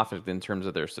churn a profit in terms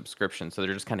of their subscription, so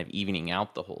they're just kind of evening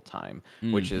out the whole time,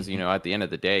 which is Mm-hmm. at the end of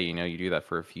the day, you do that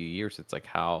for a few years, it's like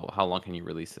how long can you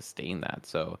really sustain that?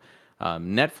 So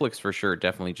Netflix for sure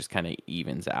definitely just kind of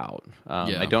evens out. I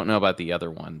Yeah, don't know about the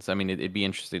other ones. I mean, it'd be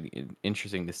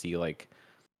interesting to see, like,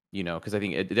 because I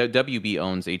think WB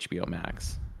owns HBO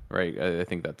Max, right? I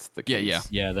think that's the yeah, yeah. case.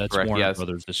 Yeah, that's Correct. Warner Yes.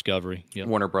 Brothers Discovery. Yep.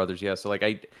 Warner Brothers, yeah. So like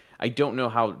I don't know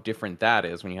how different that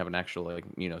is when you have an actual, like,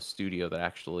 studio that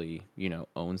actually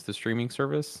owns the streaming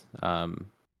service.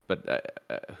 But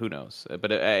who knows?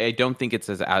 But I don't think it's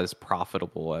as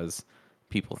profitable as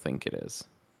people think it is.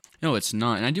 No, it's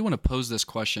not. And I do want to pose this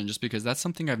question just because that's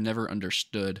something I've never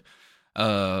understood.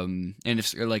 And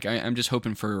if like I'm just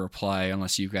hoping for a reply,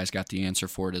 unless you guys got the answer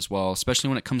for it as well. Especially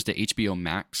when it comes to HBO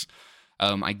Max.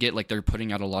 I get like they're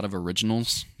putting out a lot of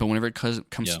originals, but whenever it comes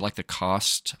Yeah. to like the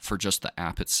cost for just the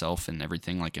app itself and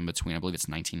everything, like in between, I believe it's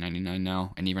 $19.99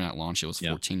 now, and even at launch it was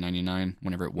Yeah. $14.99.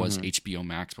 Whenever it was Mhm. HBO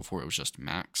Max before it was just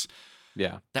Max,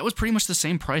 Yeah. that was pretty much the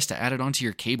same price to add it onto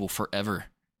your cable forever.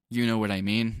 You know what I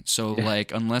mean? So Yeah.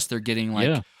 like, unless they're getting like,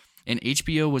 Yeah. and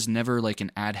HBO was never like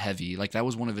an ad heavy. Like that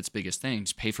was one of its biggest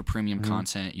things. Pay for premium Mhm.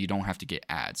 content. You don't have to get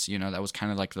ads. That was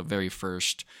kind of like the very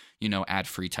first, ad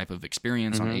free type of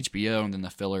experience on Mhm. HBO, and then the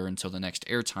filler until the next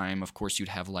airtime. Of course, you'd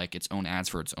have like its own ads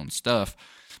for its own stuff,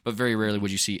 but very rarely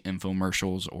would you see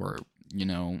infomercials or,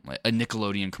 a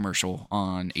Nickelodeon commercial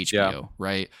on HBO,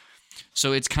 right?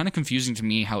 So it's kind of confusing to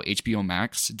me how HBO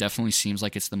Max definitely seems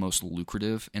like it's the most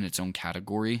lucrative in its own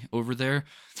category over there,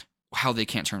 how they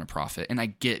can't turn a profit. And I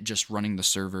get just running the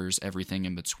servers, everything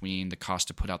in between, the cost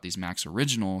to put out these Max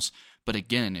Originals. But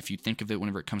again, if you think of it,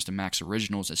 whenever it comes to Max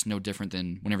Originals, it's no different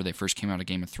than whenever they first came out of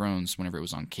Game of Thrones, whenever it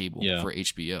was on cable Yeah. for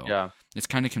HBO. Yeah. It's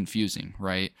kind of confusing,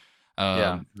 right?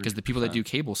 Yeah, Because the people that 100%. do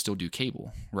cable still do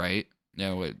cable, right?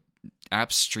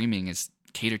 App streaming is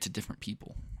catered to different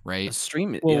people, right?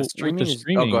 Streaming. Well, Yeah, with streaming the is. Oh,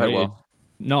 streaming, go ahead. right, Well.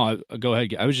 No, go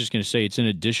ahead. I was just going to say it's an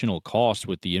additional cost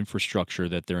with the infrastructure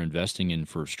that they're investing in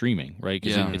for streaming, right?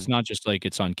 Because Yeah. it's not just like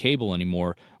it's on cable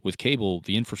anymore. With cable,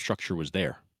 the infrastructure was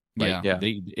there, right? Yeah.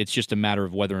 Yeah. It's just a matter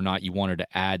of whether or not you wanted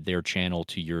to add their channel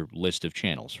to your list of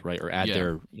channels, right? Or add Yeah.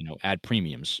 their, add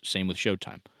premiums. Same with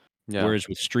Showtime. Yeah. Whereas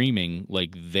with streaming,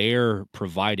 like they're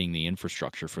providing the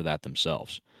infrastructure for that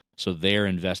themselves. So they're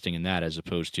investing in that as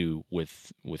opposed to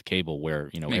with cable where,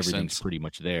 Makes everything's sense. pretty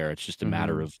much there. It's just a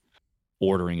matter of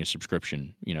ordering a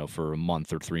subscription, for a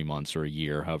month or 3 months or a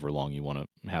year, however long you want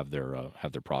to have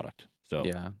their product. So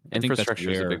Yeah. I think that's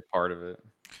Infrastructure is a where- big part of it.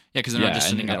 Yeah, because they're not just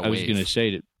sending and out a I was wave. going to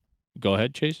say that. Go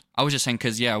ahead, Chase. I was just saying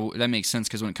because that makes sense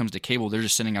because when it comes to cable, they're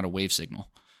just sending out a wave signal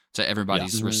to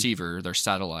everybody's Mhm. receiver, their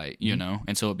satellite,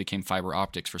 until it became fiber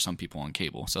optics for some people on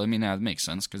cable. So I mean that makes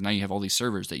sense because now you have all these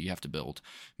servers that you have to build,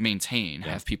 maintain,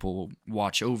 have people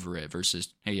watch over it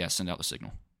versus send out the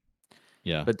signal.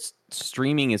 Yeah. But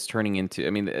streaming is turning into. I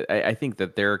mean, I think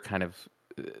that they're kind of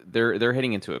they're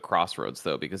heading into a crossroads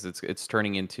though, because it's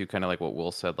turning into kind of like what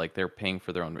Will said. Like they're paying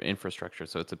for their own infrastructure,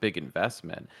 so it's a big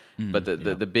investment. But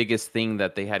the biggest thing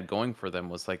that they had going for them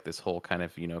was like this whole kind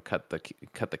of cut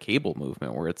the cable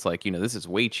movement, where it's like this is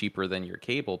way cheaper than your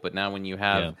cable. But now when you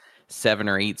have Yeah. 7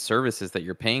 or 8 services that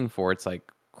you're paying for, it's like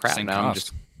crap. Same Now I'm cost.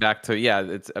 just back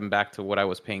to I'm back to what I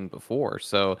was paying before.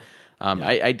 So. Yeah.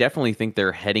 I definitely think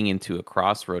they're heading into a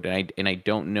crossroad, and I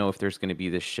don't know if there's going to be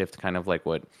this shift, kind of like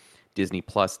what Disney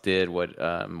Plus did, what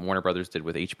Warner Brothers did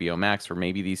with HBO Max, or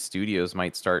maybe these studios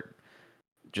might start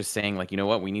just saying like,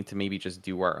 what, we need to maybe just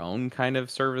do our own kind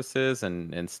of services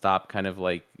and stop kind of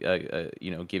like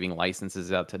giving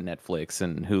licenses out to Netflix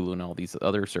and Hulu and all these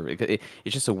other services.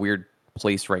 It's just a weird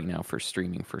place right now for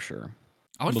streaming, for sure.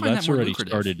 I would Well, find that's that more already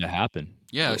lucrative. started to happen.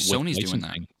 Yeah, with Sony's doing that.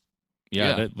 licensing.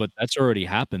 Yeah, Yeah. but that's already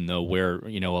happened though, where a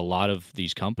lot of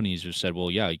these companies have said, "Well,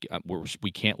 yeah,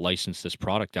 we can't license this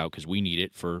product out because we need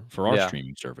it for our Yeah.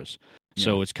 streaming service."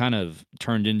 So it's kind of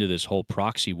turned into this whole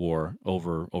proxy war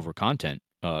over content,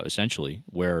 essentially,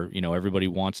 where everybody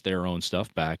wants their own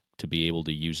stuff back to be able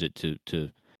to use it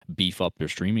to beef up their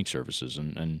streaming services.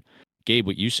 And Gabe,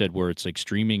 what you said, where it's like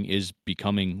streaming is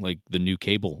becoming like the new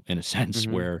cable in a sense,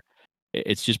 Mhm. where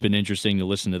it's just been interesting to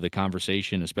listen to the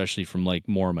conversation, especially from like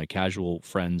more of my casual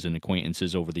friends and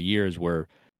acquaintances over the years, where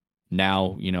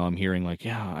now, I'm hearing like,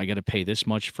 yeah, I got to pay this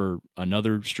much for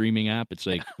another streaming app. It's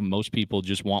like most people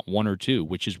just want one or two,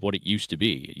 which is what it used to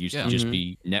be. It used to Yeah. just Mhm.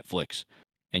 be Netflix,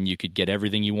 and you could get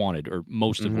everything you wanted or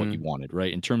most of what you Mhm. wanted,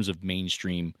 right? In terms of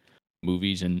mainstream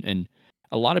movies, and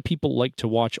a lot of people like to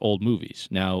watch old movies.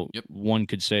 Now, Yep. one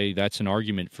could say that's an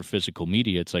argument for physical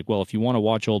media. It's like, well, if you want to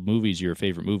watch old movies, your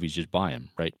favorite movies, just buy them,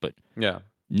 right? But Yeah.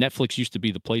 Netflix used to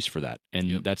be the place for that, and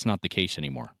Yep. that's not the case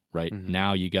anymore, right? Mhm.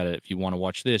 Now you got to, if you want to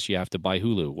watch this, you have to buy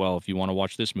Hulu. Well, if you want to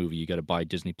watch this movie, you got to buy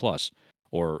Disney Plus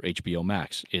or HBO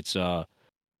Max. It's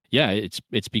yeah,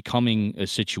 it's becoming a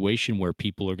situation where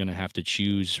people are going to have to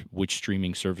choose which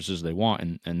streaming services they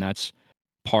want, and that's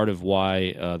part of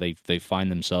why they find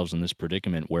themselves in this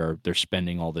predicament where they're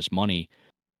spending all this money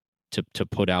to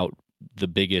put out the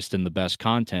biggest and the best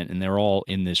content, and they're all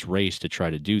in this race to try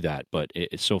to do that. But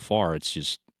so far,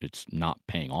 it's not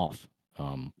paying off.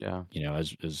 Yeah.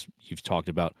 As you've talked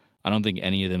about, I don't think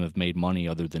any of them have made money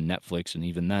other than Netflix, and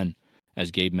even then, as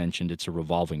Gabe mentioned, it's a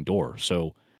revolving door.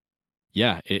 So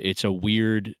yeah, it's a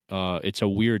weird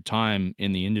time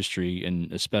in the industry,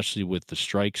 and especially with the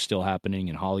strikes still happening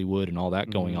in Hollywood and all that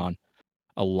going Mhm. on.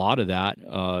 A lot of that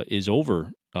is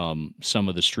over some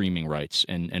of the streaming rights,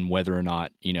 and whether or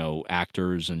not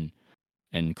actors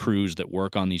and crews that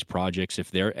work on these projects,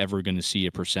 if they're ever going to see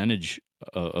a percentage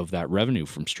of that revenue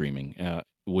from streaming,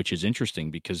 which is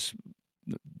interesting because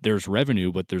there's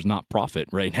revenue, but there's not profit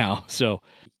right now. So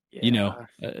Yeah.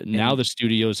 now And the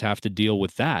studios have to deal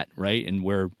with that, right? And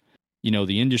where,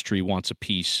 the industry wants a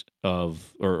piece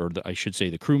of, I should say,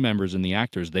 the crew members and the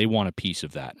actors, they want a piece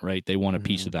of that, right? They want a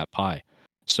piece of Mhm. that pie.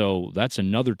 So that's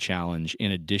another challenge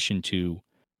in addition to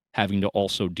having to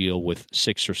also deal with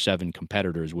 6 or 7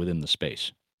 competitors within the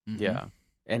space. Mm-hmm. Yeah.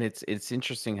 And it's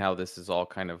interesting how this is all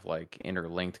kind of like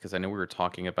interlinked because I know we were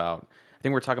talking about I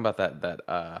think we are talking about that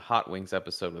Hot Wings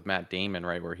episode with Matt Damon,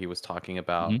 right, where he was talking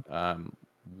about Hmm.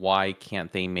 why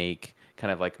can't they make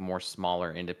kind of like more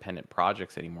smaller independent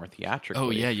projects anymore Oh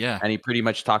theatrically? yeah, yeah. And he pretty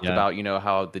much talked Yeah. about,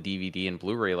 how the DVD and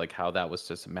Blu-ray, like how that was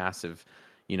just a massive,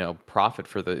 profit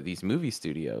for these movie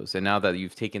studios. And now that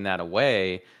you've taken that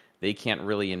away, they can't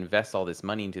really invest all this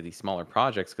money into these smaller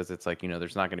projects because it's like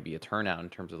there's not going to be a turnout in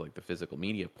terms of like the physical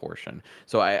media portion.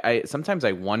 So I sometimes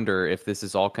I wonder if this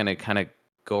is all going to kind of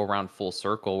go around full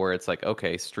circle where it's like,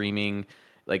 okay, streaming,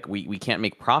 like we can't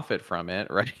make profit from it,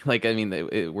 right? Like I mean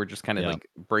we're just kind of Yeah. like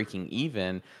breaking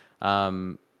even.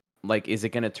 um like is it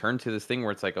going to turn to this thing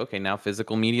where it's like, okay, now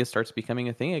physical media starts becoming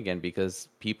a thing again because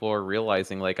people are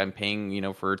realizing like I'm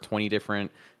paying for 20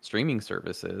 different streaming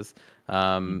services,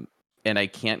 Mhm. and I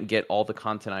can't get all the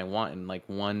content I want in like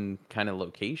one kind of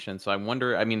location. So I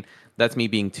wonder, I mean, that's me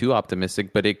being too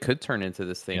optimistic, but it could turn into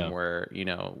this thing Yeah. where,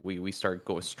 we start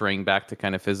straying back to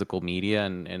kind of physical media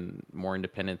and more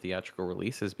independent theatrical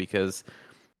releases because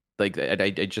like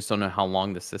I just don't know how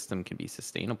long the system can be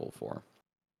sustainable for.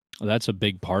 That's a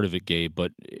big part of it, Gabe.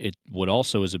 But what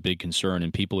also is a big concern,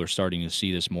 and people are starting to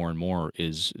see this more and more,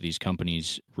 is these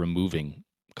companies removing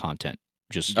content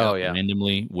just Oh Yep. yeah.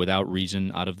 randomly, without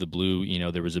reason, out of the blue.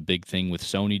 There was a big thing with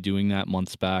Sony doing that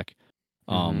months back.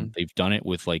 Hmm. They've done it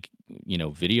with like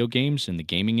video games in the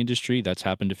gaming industry. That's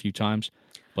happened a few times,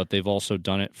 but they've also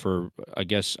done it for, I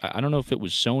guess, I don't know if it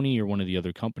was Sony or one of the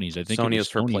other companies. I think it Sony was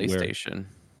is for Sony, where PlayStation.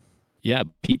 yeah,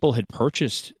 people had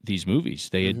purchased these movies.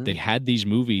 They Hmm. had these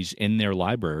movies in their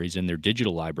libraries, in their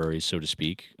digital libraries, so to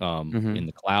speak, Hmm. in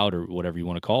the cloud or whatever you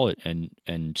want to call it. And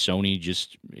Sony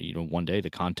just, one day the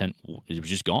content it was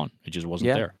just gone. It just wasn't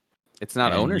Yeah. there. It's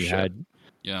not And you ownership. had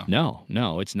Yeah.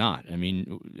 no, it's not. I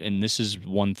mean, and this is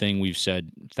one thing we've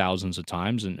said thousands of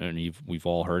times, and we've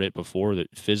all heard it before,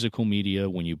 that physical media,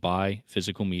 when you buy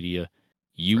physical media,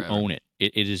 you Forever. own it.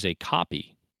 It is a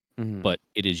copy, Hmm. but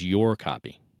it is your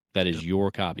copy. That is Yep.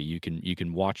 your copy. You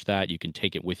can watch that. You can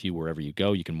take it with you wherever you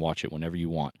go. You can watch it whenever you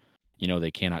want.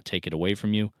 They cannot take it away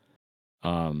from you.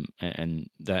 And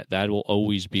that will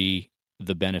always be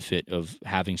the benefit of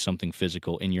having something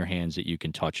physical in your hands that you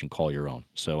can touch and call your own.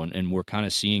 So, and we're kind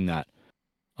of seeing that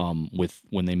with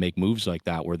when they make moves like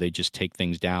that, where they just take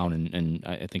things down. And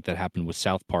I think that happened with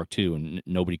South Park too. And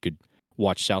nobody could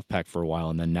watch South Park for a while.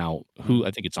 And then now, Mhm.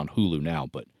 I think it's on Hulu now,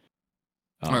 but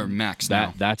Or Max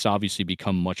now. that's obviously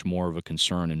become much more of a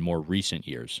concern in more recent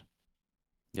years.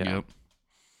 Yeah. Yep.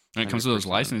 When it comes to those 100%.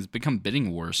 licenses, it's become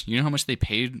bidding wars. You know how much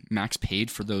Max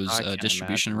paid for those I can't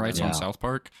distribution imagine, rights man. on Yeah. South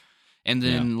Park? And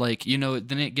then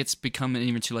then it gets become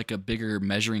even to like a bigger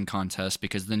measuring contest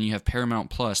because then you have Paramount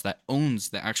Plus that owns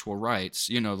the actual rights,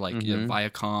 like Mhm.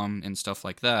 Viacom and stuff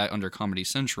like that under Comedy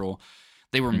Central.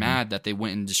 They were Mhm. mad that they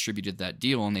went and distributed that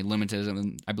deal and they limited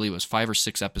it, I believe it was 5 or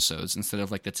 6 episodes instead of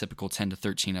like the typical 10 to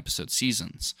 13 episode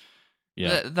seasons.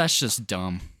 Yeah. That's just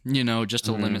dumb, just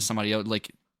to Mhm. limit somebody out.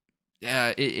 Like,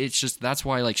 yeah, it's just that's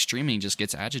why like streaming just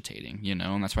gets agitating,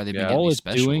 and that's why they've been Yeah. getting All these it's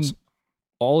specials. doing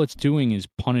all it's doing is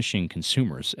punishing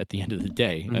consumers at the end of the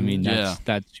day. I Mhm. mean, Yeah.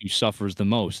 that's who suffers the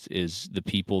most is the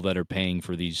people that are paying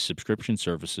for these subscription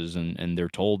services, and they're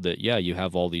told that, yeah, you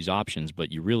have all these options,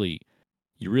 but you really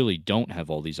don't have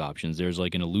all these options. There's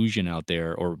like an illusion out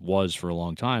there, or was for a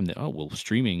long time, that, oh, well,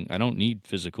 streaming, I don't need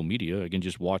physical media. I can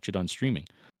just watch it on streaming.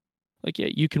 Like, yeah,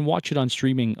 you can watch it on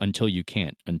streaming until you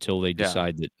can't, until they Yeah.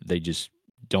 decide that they just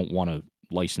don't want to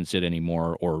license it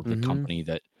anymore, or the Mhm. company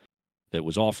that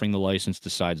was offering the license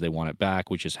decides they want it back,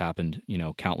 which has happened,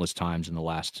 countless times in the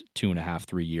last 2.5,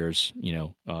 3 years,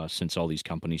 since all these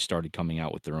companies started coming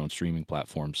out with their own streaming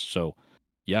platforms. So,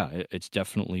 yeah, it's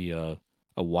definitely a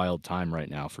wild time right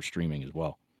now for streaming as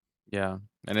well. Yeah.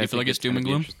 And Do I you feel think like it's it's doom gonna and be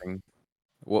gloom? interesting.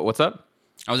 What's up?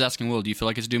 I was asking Will, do you feel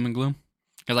like it's doom and gloom?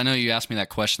 Because I know you asked me that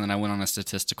question, and I went on a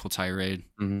statistical tirade.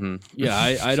 Mhm. Yeah,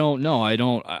 I don't know.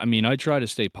 I mean, I try to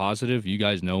stay positive. You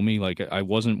guys know me. Like, I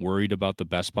wasn't worried about the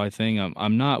Best Buy thing.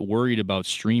 I'm not worried about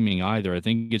streaming either. I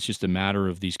think it's just a matter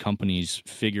of these companies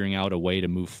figuring out a way to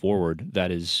move forward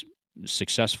that is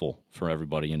successful for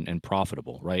everybody and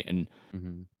profitable, right? And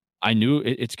Mhm. I knew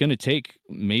it's going to take,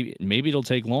 maybe it'll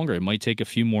take longer. It might take a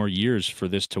few more years for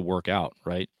this to work out,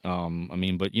 right? I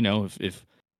mean, but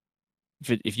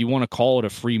if you want to call it a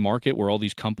free market where all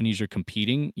these companies are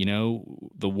competing,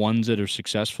 the ones that are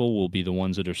successful will be the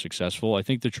ones that are successful. I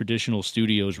think the traditional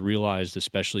studios realized,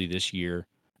 especially this year,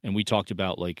 and we talked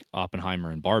about like Oppenheimer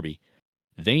and Barbie,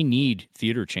 they need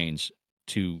theater chains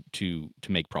to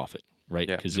make profit, right?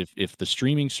 Yeah. Because if the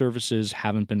streaming services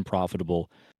haven't been profitable,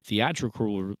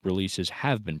 theatrical releases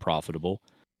have been profitable.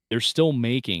 They're still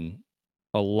making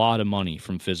a lot of money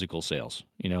from physical sales.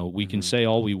 We can Mhm. say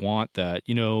all we want that,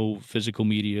 physical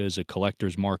media is a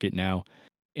collector's market now.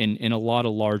 And in a lot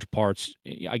of large parts,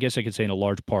 I guess I could say in a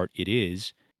large part it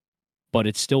is, but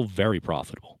it's still very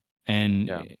profitable. And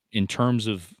Yeah. in terms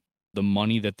of the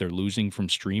money that they're losing from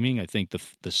streaming, I think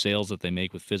the sales that they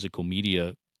make with physical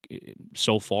media,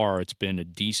 so far, it's been a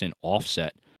decent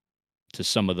offset to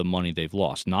some of the money they've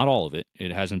lost. Not all of it.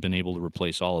 It hasn't been able to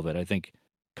replace all of it. I think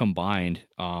combined,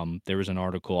 there was an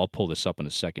article. I'll pull this up in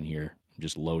a second here. I'm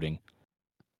just loading.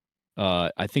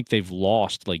 I think they've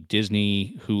lost like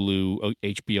Disney, Hulu,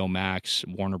 HBO Max,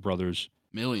 Warner Brothers.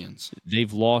 Millions.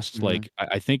 They've lost Mhm. like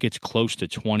I think it's close to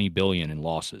 20 billion in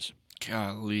losses,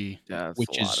 Golly. Yeah, that's a which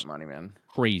lot of is money, man.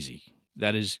 crazy.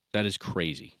 That is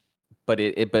crazy. But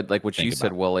like what you Think said,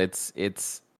 about. well, it's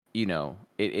it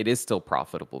is still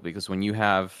profitable because when you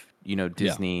have Yeah.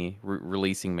 Disney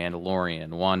releasing Mandalorian,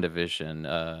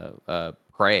 WandaVision,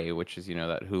 Prey, which is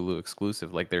that Hulu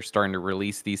exclusive, like they're starting to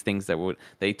release these things that would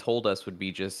they told us would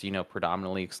be just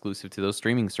predominantly exclusive to those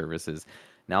streaming services.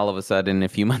 Now all of a sudden, a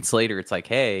few months later, it's like,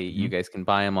 hey, you Mhm. guys can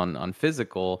buy them on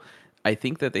physical. I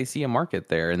think that they see a market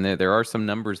there, and there are some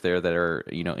numbers there that are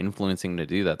influencing to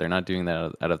do that. They're not doing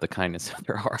that out of the kindness of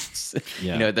their hearts.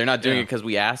 Yeah. They're not doing it Yeah. because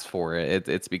we asked for it.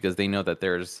 It's because they know that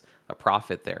there's a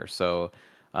profit there. So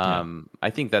Yeah. I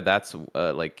think that's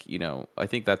I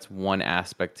think that's one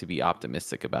aspect to be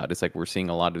optimistic about. It's like we're seeing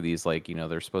a lot of these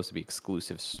they're supposed to be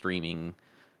exclusive streaming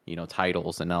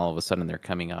titles, and now all of a sudden they're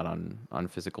coming out on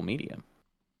physical media.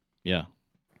 Yeah.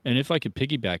 And if I could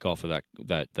piggyback off of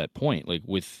that point, like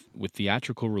with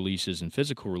theatrical releases and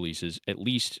physical releases, at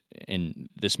least, and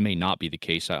this may not be the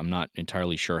case. I'm not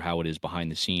entirely sure how it is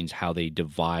behind the scenes, how they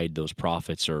divide those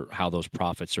profits, or how those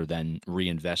profits are then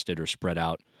reinvested or spread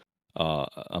out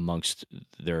amongst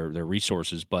their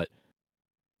resources. But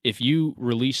if you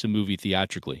release a movie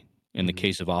theatrically, in the Mhm.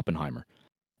 case of Oppenheimer,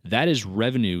 that is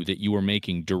revenue that you are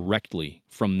making directly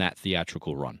from that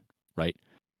theatrical run, right?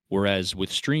 Whereas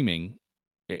with streaming,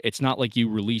 it's not like you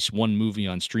release one movie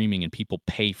on streaming and people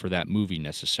pay for that movie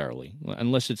necessarily,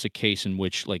 unless it's a case in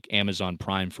which, like Amazon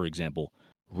Prime, for example,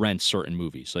 rents certain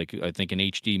movies. Like I think an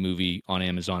HD movie on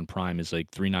Amazon Prime is like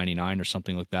 $3.99 or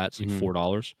something like that. It's like Mhm.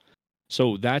 $4.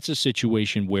 So that's a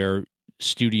situation where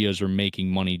studios are making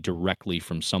money directly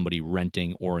from somebody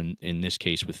renting, or in this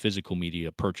case with physical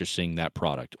media, purchasing that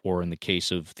product, or in the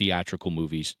case of theatrical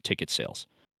movies, ticket sales.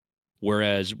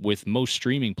 Whereas with most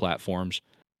streaming platforms,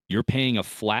 you're paying a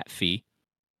flat fee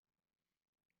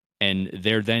and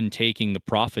they're then taking the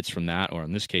profits from that, or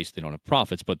in this case they don't have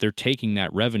profits, but they're taking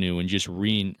that revenue and just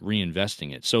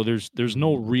reinvesting it. So there's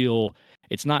no Mhm. real,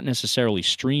 it's not necessarily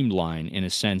streamlined in a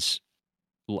sense,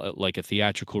 like a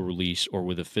theatrical release or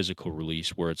with a physical release,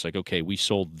 where it's like, okay, we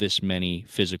sold this many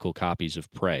physical copies of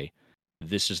Prey,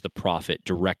 this is the profit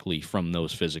directly from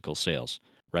those physical sales,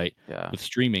 right? Yeah. With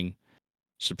streaming,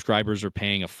 subscribers are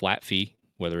paying a flat fee,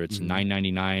 whether it's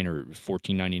 $9.99 or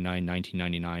 $14.99,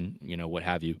 $19.99, what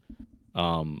have you.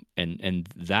 And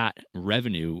that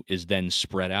revenue is then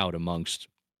spread out amongst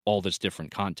all this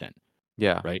different content.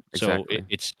 Yeah. Right. Exactly.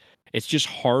 So it's just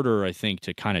harder, I think,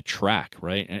 to kind of track.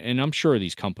 Right. And I'm sure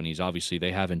these companies, obviously,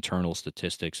 they have internal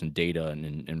statistics and data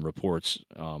and reports.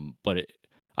 But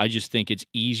I just think it's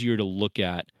easier to look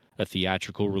at a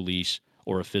theatrical release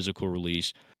or a physical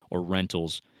release or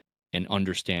rentals and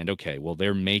understand, okay, well,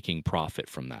 they're making profit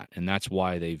from that. And that's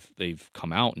why they've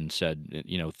come out and said,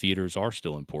 theaters are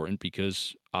still important,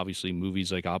 because obviously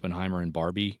movies like Oppenheimer and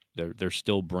Barbie, they're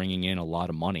still bringing in a lot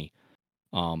of money.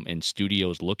 And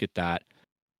studios look at that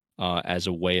as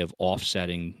a way of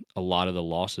offsetting a lot of the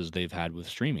losses they've had with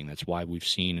streaming. That's why we've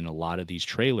seen in a lot of these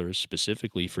trailers,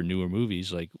 specifically for newer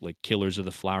movies like Killers of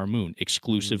the Flower Moon,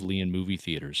 exclusively in movie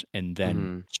theaters and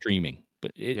then streaming.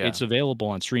 But it's available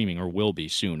on streaming, or will be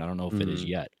soon. I don't know if it is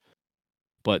yet.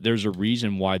 But there's a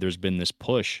reason why there's been this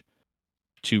push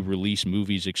to release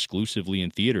movies exclusively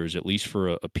in theaters, at least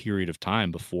for a period of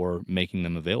time before making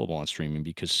them available on streaming,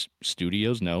 because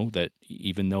studios know that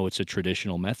even though it's a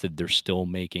traditional method, they're still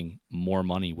making more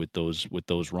money with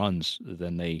those runs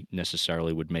than they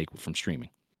necessarily would make from streaming.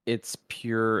 It's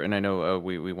pure, and I know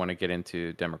we want to get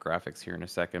into demographics here in a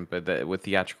second, but with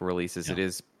theatrical releases, it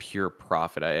is pure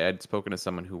profit. I had spoken to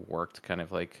someone who worked kind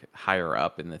of like higher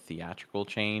up in the theatrical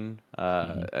chain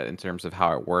in terms of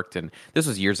how it worked, and this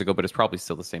was years ago, but it's probably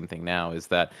still the same thing now, is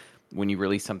that when you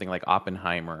release something like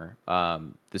Oppenheimer,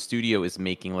 the studio is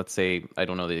making, let's say, I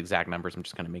don't know the exact numbers, I'm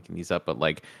just kind of making these up, but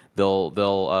like they'll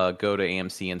go to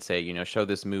AMC and say, show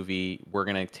this movie, we're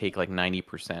going to take like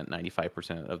 90%,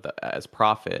 95% of the as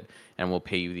profit, and we'll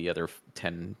pay you the other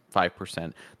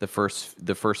 5%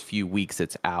 the first few weeks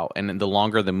it's out. And then the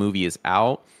longer the movie is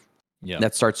out,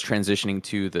 that starts transitioning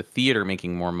to the theater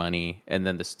making more money, and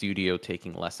then the studio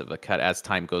taking less of a cut as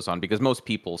time goes on, because most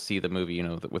people see the movie,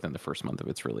 within the first month of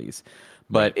its release.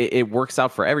 But it works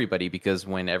out for everybody, because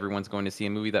when everyone's going to see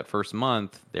a movie that first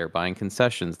month, they're buying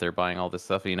concessions, they're buying all this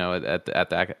stuff, at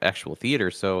the actual theater.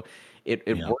 So it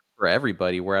works for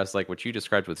everybody. Whereas like what you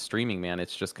described with streaming, man,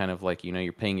 it's just kind of like,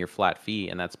 you're paying your flat fee,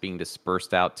 and that's being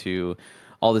dispersed out to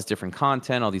all this different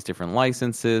content, all these different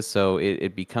licenses. So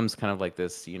it becomes kind of like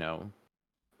this,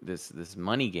 this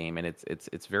money game, and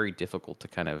it's very difficult to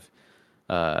kind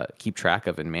of keep track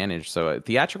of and manage. So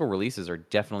theatrical releases are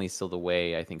definitely still the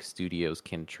way I think studios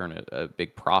can churn a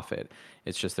big profit.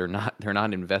 It's just they're not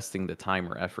investing the time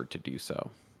or effort to do so.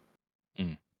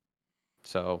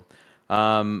 So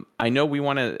I know we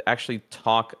want to actually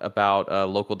talk about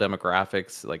local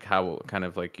demographics, like how kind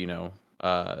of like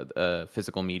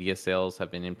physical media sales have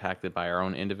been impacted by our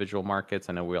own individual markets.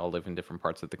 I know we all live in different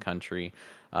parts of the country,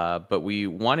 but we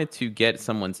wanted to get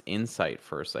someone's insight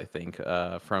first, I think,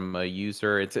 from a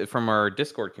user. It's from our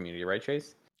Discord community, right,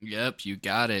 Chase? Yep, you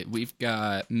got it. We've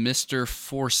got Mr.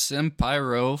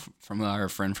 Forsympyro from our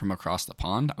friend from across the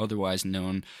pond, otherwise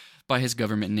known by his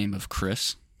government name of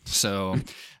Chris. So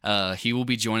he will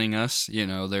be joining us.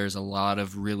 There's a lot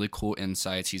of really cool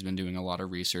insights. He's been doing a lot of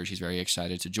research. He's very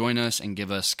excited to join us and give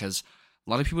us, because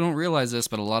a lot of people don't realize this,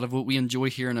 but a lot of what we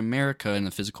enjoy here in America in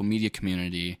the physical media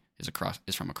community is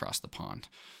from across the pond.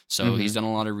 So he's done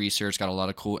a lot of research, got a lot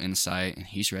of cool insight, and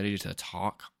he's ready to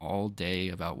talk all day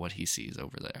about what he sees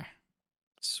over there.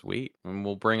 Sweet. And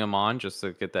we'll bring him on just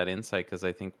to get that insight, because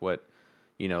I think like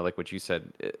what you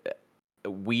said,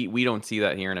 we don't see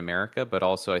that here in America, but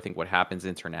also I think what happens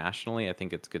internationally, I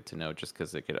think it's good to know, just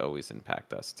because it could always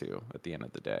impact us too at the end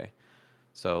of the day.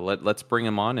 So let's bring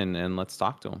him on and let's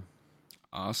talk to him.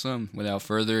 Awesome. Without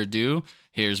further ado,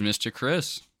 here's Mr.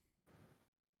 Chris.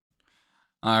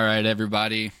 All right,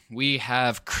 everybody. We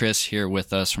have Chris here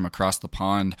with us from across the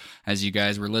pond. As you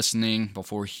guys were listening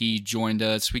before he joined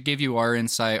us, we gave you our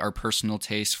insight, our personal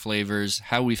taste, flavors,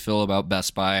 how we feel about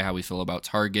Best Buy, how we feel about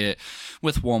Target,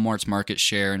 with Walmart's market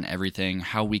share and everything,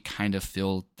 how we kind of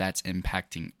feel that's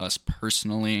impacting us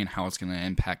personally, and how it's going to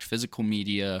impact physical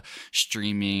media,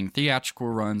 streaming, theatrical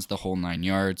runs, the whole 9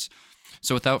 yards.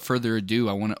 So without further ado,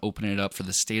 I want to open it up for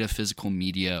the state of physical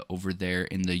media over there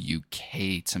in the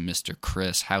UK to Mr.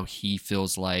 Chris, how he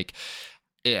feels like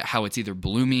how it's either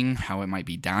blooming, how it might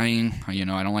be dying. I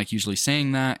don't like usually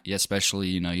saying that, especially,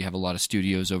 you have a lot of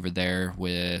studios over there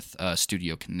with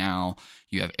Studio Canal,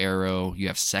 you have Arrow, you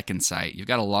have Second Sight. You've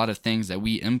got a lot of things that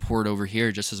we import over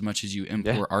here just as much as you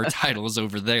import our titles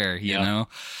over there, you know?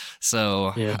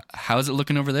 So how's it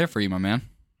looking over there for you, my man?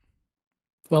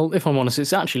 Well, if I'm honest,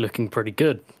 it's actually looking pretty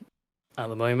good at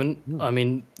the moment. I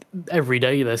mean, every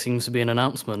day there seems to be an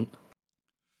announcement.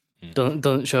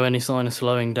 Doesn't show any sign of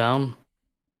slowing down.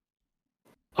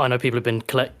 I know people have been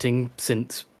collecting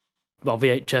since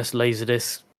VHS,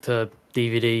 Laserdisc to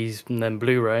DVDs and then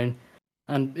Blu-ray,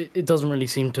 and it doesn't really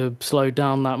seem to slow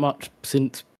down that much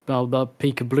since the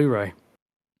peak of Blu-ray.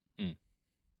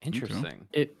 Interesting.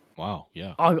 Wow,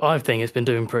 yeah. I think it's been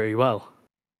doing pretty well.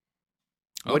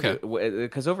 Okay.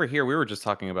 Because over here, we were just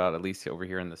talking about, at least over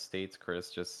here in the States,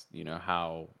 Chris, just,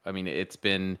 how, I mean, it's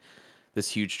been this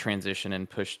huge transition and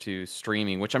push to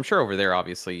streaming, which I'm sure over there,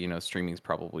 obviously, streaming is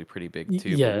probably pretty big too.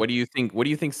 Yeah. But what do you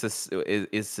think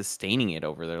is sustaining it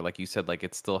over there? Like you said, like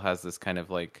it still has this kind of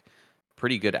like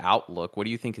pretty good outlook. What do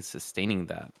you think is sustaining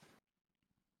that?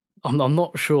 I'm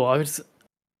not sure.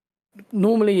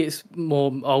 Normally it's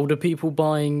more older people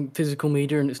buying physical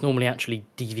media, and it's normally actually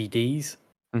DVDs.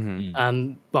 Mm-hmm.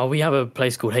 And we have a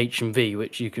place called HMV,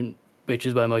 which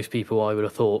is where most people, I would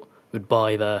have thought, would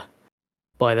buy their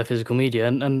physical media,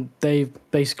 and they've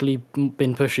basically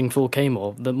been pushing 4K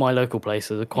more. My local place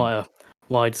has quite a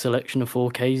wide selection of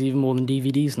 4Ks, even more than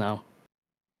DVDs now.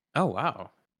 Oh wow,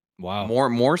 Wow.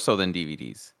 more so than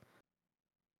DVDs.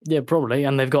 Yeah, probably.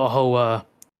 And they've got a whole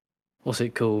what's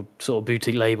it called, sort of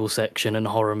boutique label section and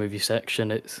horror movie section.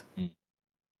 They're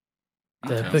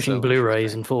Okay. pushing So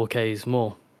Blu-rays and 4Ks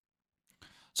more.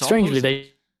 So I'll Strangely, pose-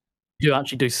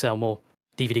 they do sell more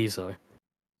DVDs though.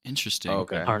 Interesting.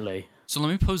 Okay. Apparently. So let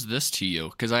me pose this to you,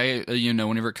 because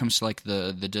whenever it comes to like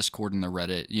the Discord and the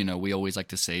Reddit, we always like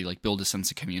to say like build a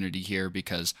sense of community here,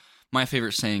 because my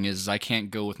favorite saying is I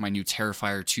can't go with my new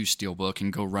Terrifier 2 steelbook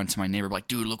and go run to my neighbor like,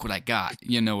 dude, look what I got.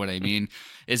 You know what I mean?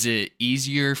 Is it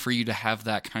easier for you to have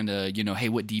that kind of, hey,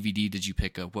 what DVD did you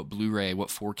pick up? What Blu-ray, what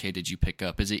 4K did you pick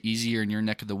up? Is it easier in your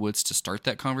neck of the woods to start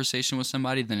that conversation with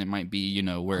somebody than it might be,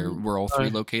 where we're all three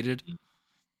located?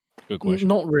 Good question.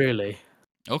 Not really.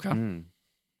 Okay. Mm.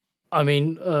 I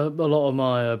mean, a lot of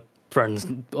my friends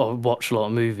watch a lot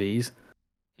of movies,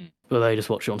 but they just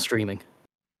watch it on streaming.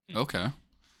 Okay.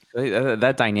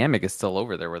 That dynamic is still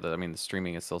over there. Where the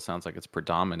streaming, it still sounds like it's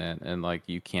predominant, and like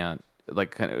you can't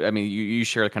you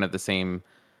share kind of the same,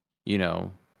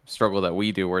 struggle that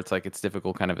we do, where it's like it's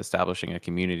difficult kind of establishing a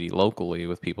community locally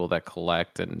with people that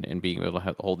collect and being able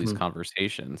to hold these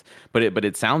conversations. But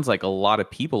it sounds like a lot of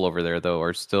people over there though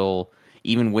are still,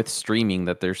 even with streaming,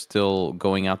 that they're still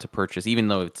going out to purchase, even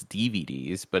though it's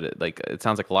DVDs. But it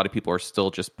sounds like a lot of people are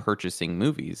still just purchasing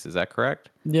movies. Is that correct?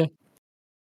 Yeah.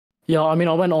 Yeah, I mean,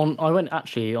 I went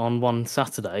actually on one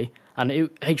Saturday, and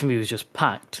HMV was just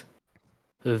packed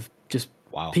of just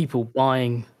Wow. people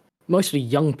buying, mostly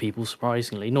young people,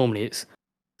 surprisingly. Normally it's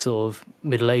sort of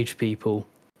middle-aged people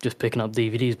just picking up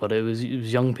DVDs, but it was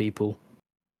young people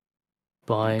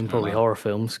buying probably horror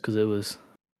films, because it was...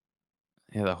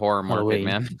 Yeah, the horror market, Halloween.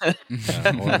 man.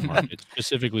 Yeah, horror market.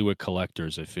 Specifically with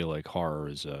collectors, I feel like horror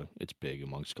is it's big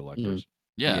amongst collectors.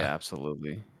 Yeah.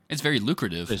 Absolutely. It's very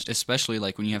lucrative, Yes. especially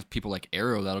like when you have people like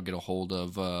Arrow that'll get a hold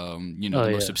of, the Oh,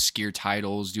 most yeah. obscure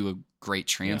titles, do a great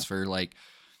transfer. Like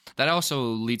that also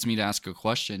leads me to ask a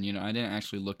question. I didn't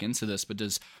actually look into this, but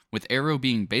with Arrow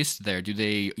being based there, do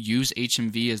they use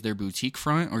HMV as their boutique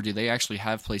front, or do they actually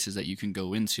have places that you can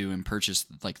go into and purchase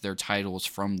like their titles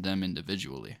from them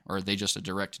individually, or are they just a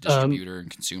direct distributor and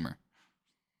consumer?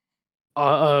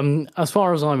 As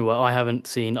far as I'm aware, I haven't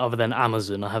seen, other than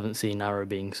Amazon, I haven't seen Arrow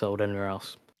being sold anywhere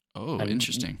else. Oh, And-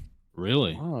 interesting.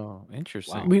 Really? Oh,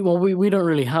 interesting. We don't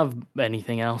really have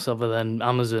anything else other than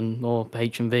Amazon or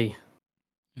HMV.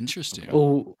 Interesting.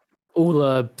 All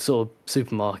the sort of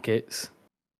supermarkets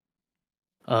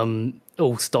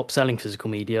all stopped selling physical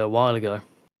media a while ago.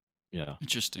 Yeah.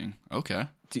 Interesting. Okay.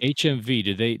 HMV,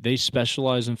 do they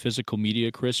specialize in physical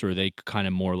media, Chris, or are they kind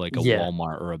of more like a Yeah.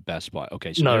 Walmart or a Best Buy?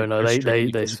 Okay, so No, they're they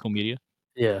strictly physical media.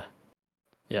 Yeah.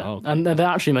 Oh, okay. And they're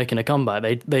actually making a comeback.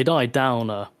 They died down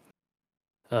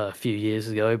a few years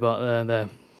ago, but they're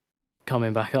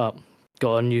coming back up.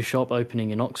 Got a new shop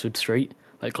opening in Oxford Street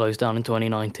that closed down in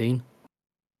 2019.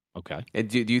 Okay.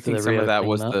 Do you think they're some of that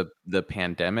was reopening the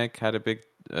pandemic had a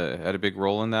big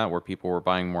role in that, where people were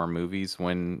buying more movies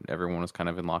when everyone was kind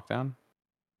of in lockdown?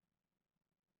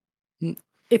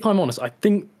 If I'm honest, I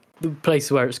think the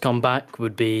place where it's come back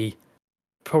would be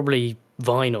probably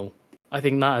vinyl. I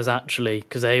think that is actually,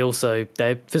 because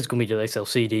their physical media, they sell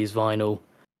CDs, vinyl,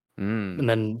 Mm. and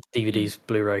then DVDs,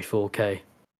 Blu-ray, 4K.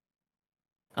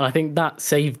 And I think that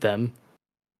saved them.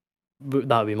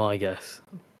 That would be my guess.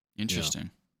 Interesting.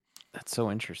 That's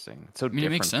so interesting. It's so mean, it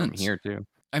different makes from sense. here too.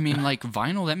 I mean, like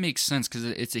vinyl, that makes sense because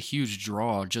it's a huge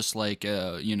draw. Just like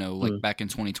back in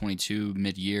 2022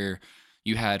 mid-year,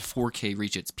 you had 4K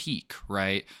reach its peak,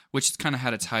 right? Which kind of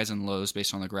had its highs and lows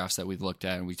based on the graphs that we've looked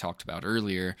at and we talked about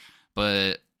earlier.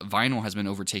 But vinyl has been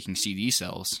overtaking CD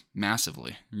sales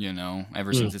massively.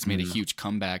 Ever since it's made a huge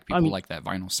comeback. People like that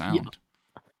vinyl sound.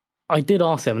 I did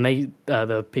ask them, and they,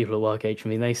 the people at work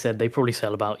HMV, they said they probably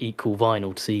sell about equal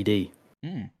vinyl to CD.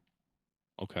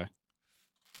 Okay.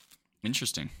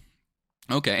 Interesting.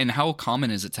 Okay, and how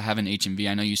common is it to have an HMV?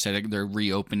 I know you said they're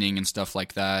reopening and stuff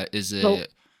like that. Is it like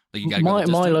you got to go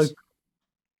the distance?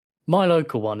 My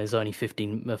local one is only a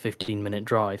 15-minute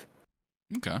drive.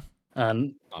 Okay.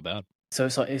 Not bad. So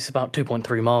it's about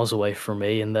 2.3 miles away from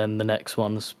me, and then the next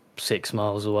one's 6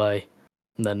 miles away,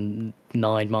 and then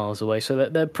 9 miles away. So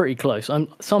they're pretty close.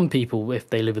 Some people, if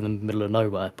they live in the middle of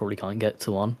nowhere, probably can't get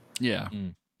to one. Yeah.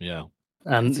 Yeah.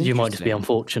 And you might just be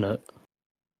unfortunate.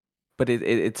 But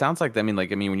it sounds like, I mean,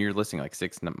 when you're listing like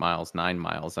 6 miles, 9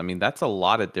 miles, I mean, that's a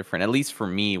lot of different, at least for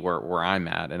me, where I'm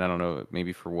at. And I don't know,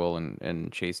 maybe for Will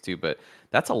and Chase too, but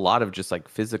that's a lot of just like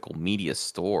physical media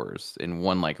stores in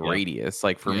one radius.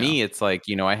 Like for me, it's like,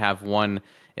 I have one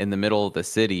in the middle of the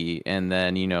city, and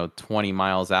then, 20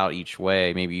 miles out each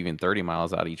way, maybe even 30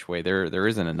 miles out each way, there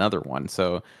isn't another one.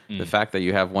 So the fact that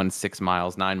you have one 6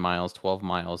 miles, 9 miles, 12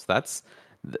 miles,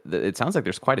 it sounds like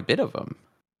there's quite a bit of them.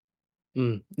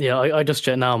 Yeah, I just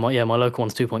checked now. My local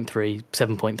one's 2.3,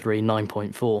 7.3,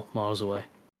 9.4 miles away.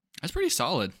 That's pretty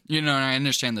solid. And I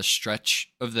understand the stretch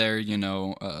of there,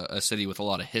 a city with a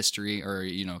lot of history, or,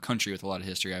 country with a lot of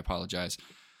history. I apologize.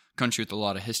 Country with a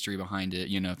lot of history behind it.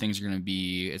 Things are going to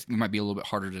be, it might be a little bit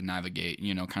harder to navigate,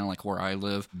 kind of like where I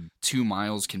live. 2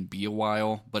 miles can be a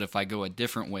while, but if I go a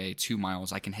different way, 2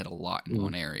 miles, I can hit a lot in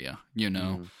one area,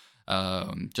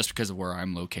 just because of where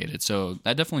I'm located. So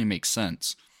that definitely makes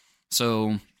sense.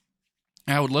 So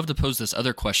I would love to pose this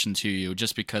other question to you,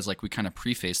 just because we kind of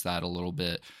preface that a little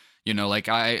bit.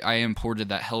 I imported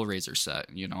that Hellraiser set.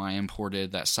 I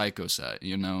imported that Psycho set.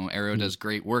 Arrow does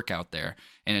great work out there.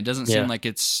 And it doesn't seem like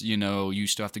it's, you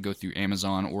still have to go through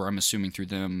Amazon, or I'm assuming through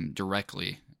them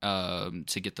directly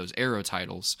to get those Arrow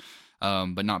titles,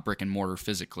 but not brick and mortar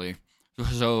physically.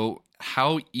 So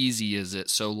how easy is it?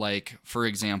 So for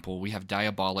example, we have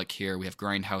Diabolic here. We have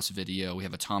Grindhouse Video. We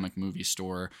have Atomic Movie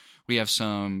Store. We have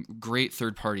some great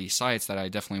third-party sites that I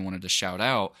definitely wanted to shout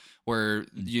out, where,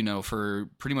 for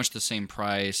pretty much the same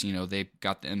price, they've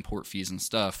got the import fees and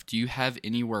stuff. Do you have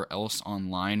anywhere else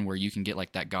online where you can get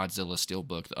that Godzilla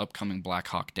Steelbook, the upcoming Black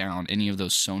Hawk Down, any of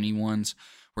those Sony ones,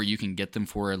 where you can get them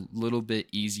for a little bit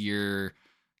easier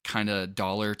kind of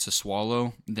dollar to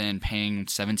swallow than paying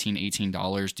 $17,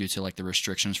 $18 due to the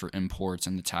restrictions for imports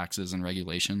and the taxes and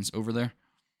regulations over there?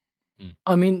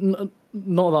 I mean,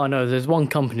 not that I know. There's one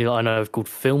company that I know of called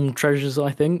Film Treasures,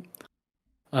 I think.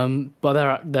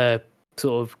 But they're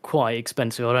sort of quite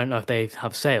expensive. I don't know if they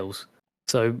have sales.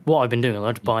 So what I've been doing is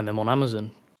I'm just buying them on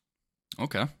Amazon.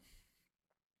 Okay.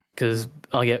 Because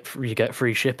you get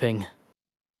free shipping.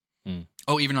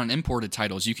 Oh, even on imported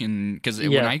titles, you can, because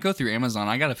when I go through Amazon,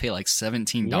 I got to pay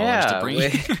 $17 to bring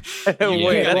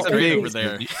Wait, that's a big over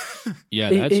there.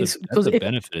 Yeah, that's a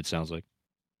benefit, it sounds like.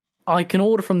 I can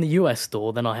order from the US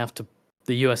store, then I have to,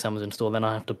 the US Amazon store, then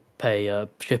I have to pay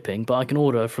shipping. But I can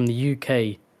order from the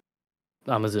UK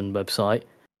Amazon website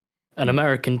an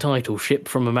American title shipped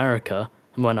from America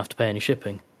and won't have to pay any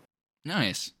shipping.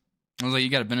 Nice. I was like, you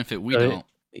got a benefit we don't.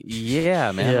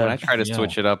 Yeah, man. When I try to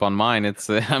switch it up on mine, it's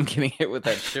I'm getting hit with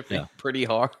that shipping pretty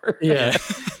hard. Yeah.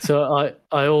 So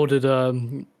I ordered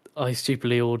I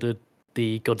stupidly ordered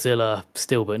the Godzilla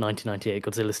Steelbook, 1998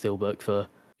 Godzilla Steelbook for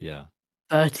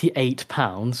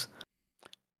 £38.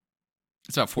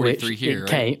 It's about 43 here,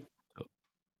 right?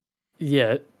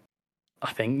 Yeah,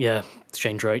 I think,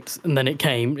 exchange rates. And then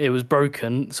it was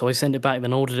broken, so I sent it back,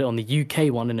 then ordered it on the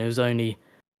UK one, and it was only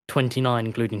 $29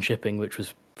 including shipping, which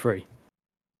was free.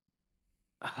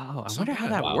 Oh, I wonder how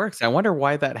that works. I wonder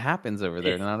why that happens over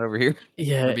there, not over here.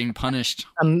 Yeah, we're being punished.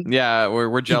 Yeah,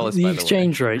 we're jealous. The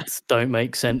exchange rates don't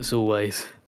make sense always.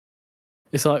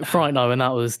 It's like Fright Night when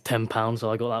that was £10,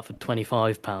 so I got that for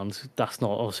 £25. That's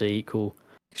not obviously equal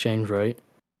exchange rate.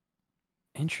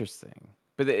 Interesting,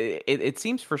 but it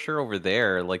seems for sure over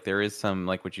there, there is some,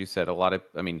 like what you said, a lot of.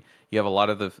 I mean, you have a lot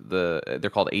of the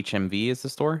they're called HMV is the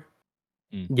store.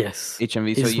 Yes,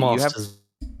 HMV. His so you have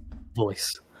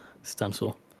voice. Stands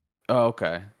for. Oh,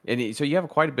 okay. And so you have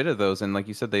quite a bit of those, and like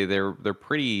you said, they're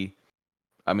pretty.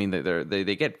 I mean,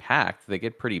 they get packed. They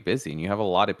get pretty busy, and you have a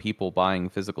lot of people buying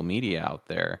physical media out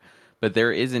there. But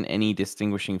there isn't any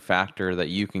distinguishing factor that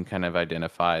you can kind of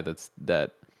identify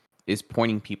that is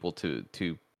pointing people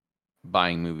to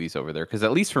buying movies over there. Because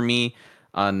at least for me,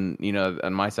 on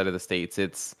my side of the states,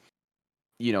 it's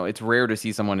rare to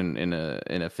see someone in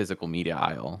a physical media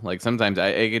aisle. Sometimes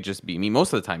it could just be me.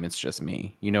 Most of the time, it's just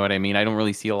me. You know what I mean? I don't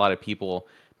really see a lot of people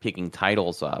picking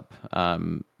titles up.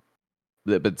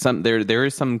 but there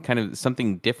is some kind of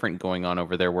something different going on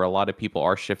over there where a lot of people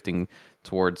are shifting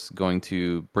towards going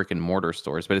to brick and mortar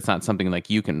stores, but it's not something like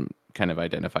you can kind of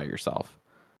identify yourself.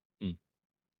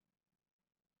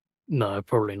 No,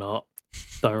 probably not.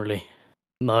 Don't really.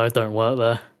 No, I don't work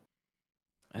there.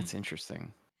 That's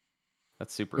interesting.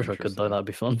 That's super Wish I could though. That'd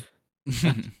be fun.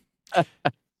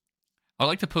 I'd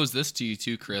like to pose this to you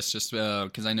too, Chris, just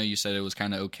because I know you said it was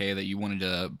kind of okay that you wanted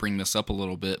to bring this up a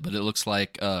little bit, but it looks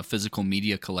like physical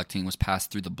media collecting was passed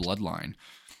through the bloodline.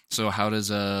 So how does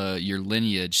your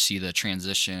lineage see the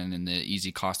transition and the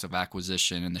easy cost of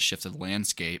acquisition and the shift of the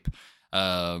landscape?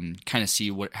 Kind of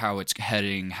see how it's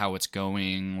heading, how it's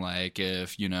going. Like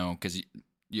if because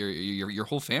your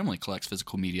whole family collects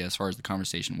physical media, as far as the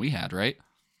conversation we had, right?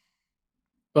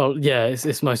 Well, yeah,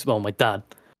 it's most my dad.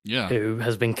 Yeah. Who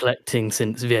has been collecting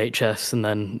since VHS and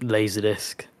then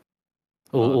Laserdisc,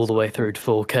 all the way through to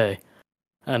 4K,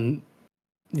 and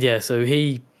yeah, so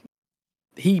he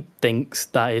thinks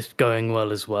that is going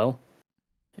well as well.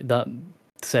 That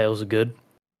sales are good.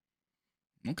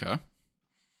 Okay,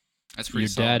 that's pretty. Your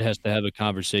solid. dad has to have a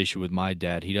conversation with my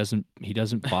dad. He doesn't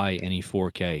buy any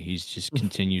 4K. He just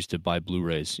continues to buy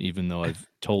Blu-rays, even though I've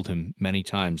told him many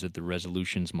times that the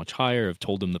resolution's much higher. I've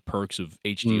told him the perks of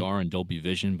HDR and Dolby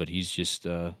Vision, but he's just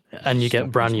and you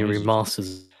get brand new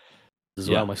remasters as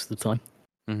well most of the time.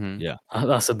 Mm-hmm. Yeah,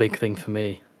 that's a big thing for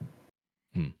me.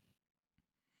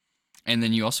 And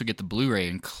then you also get the Blu-ray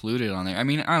included on there. I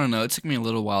mean, I don't know. It took me a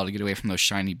little while to get away from those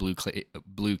shiny blue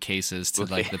cases to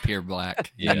like the pure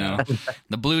black. You know,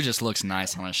 the blue just looks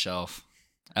nice on a shelf.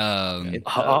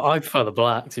 I prefer the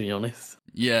black, to be honest.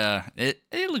 Yeah,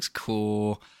 it looks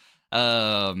cool.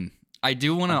 I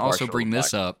do want to also bring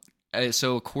this up.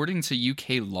 So according to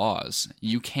UK laws,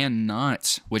 you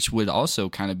cannot, which would also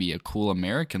kind of be a cool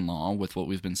American law with what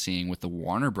we've been seeing with the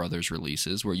Warner Brothers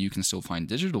releases, where you can still find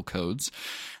digital codes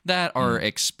that are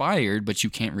expired, but you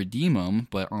can't redeem them.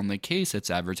 But on the case, it's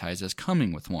advertised as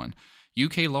coming with one.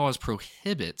 UK laws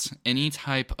prohibit any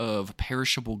type of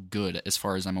perishable good, as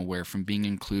far as I'm aware, from being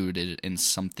included in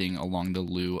something along the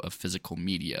lieu of physical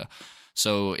media.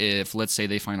 So if, let's say,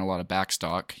 they find a lot of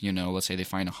backstock, let's say they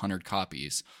find 100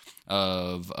 copies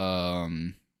of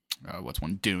what's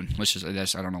one, Dune. I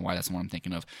don't know why that's the one I'm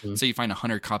thinking of. Say you find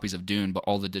 100 copies of Dune, but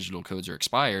all the digital codes are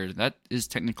expired. That is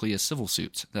technically a civil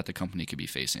suit that the company could be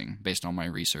facing, based on my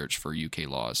research for UK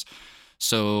laws.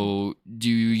 So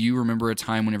do you remember a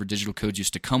time whenever digital codes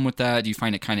used to come with that? Do you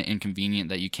find it kind of inconvenient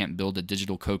that you can't build a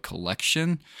digital code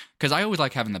collection? Because I always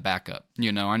like having the backup.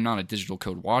 I'm not a digital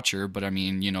code watcher, but I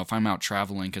mean, if I'm out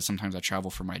traveling, because sometimes I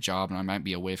travel for my job and I might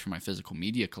be away from my physical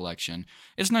media collection,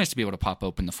 it's nice to be able to pop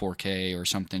open the 4K or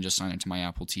something, just sign into my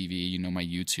Apple TV, my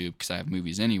YouTube, because I have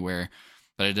movies anywhere.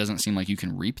 But it doesn't seem like you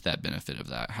can reap that benefit of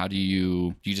that. How do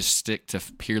you just stick to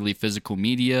purely physical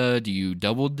media? Do you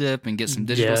double dip and get some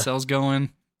digital sales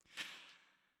going?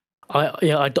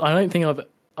 I don't think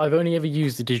I've only ever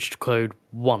used the digital code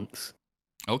once.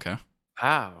 Okay.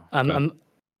 Wow. And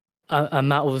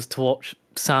that was to watch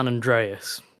San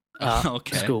Andreas at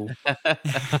school.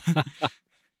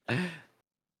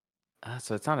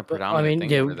 So it's not a predominant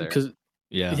thing over there. Because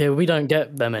we don't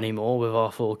get them anymore with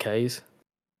our 4Ks.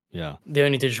 Yeah. The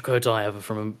only digital codes I have are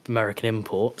from American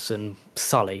imports and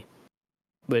Sully,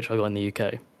 which I got in the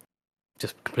UK.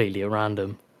 Just completely at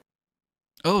random.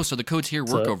 Oh, so the codes here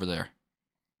work over there.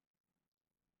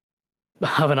 I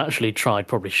haven't actually tried,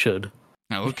 probably should.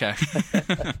 Oh, okay.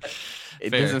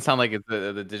 It doesn't sound like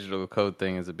the digital code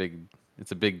thing is a big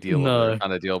deal. No.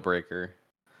 Not a deal breaker.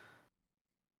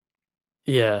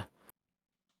 Yeah.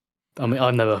 I mean,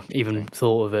 I've never even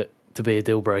thought of it to be a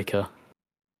deal breaker.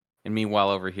 And meanwhile,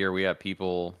 over here, we have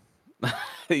people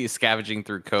scavenging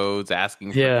through codes,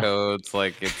 asking for codes.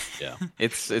 Like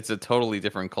it's a totally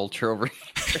different culture over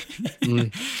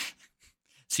here.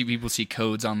 People see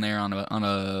codes on there on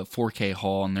a 4K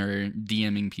haul, and they're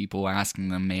DMing people asking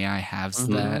them, "May I have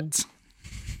that?"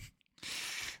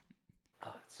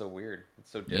 Oh, it's so weird. It's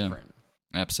so different.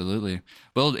 Absolutely.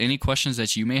 Well, any questions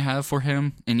that you may have for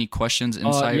him? Any questions,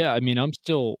 insight? Yeah, I mean,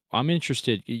 I'm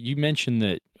interested. You mentioned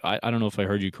that, I don't know if I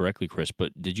heard you correctly, Chris,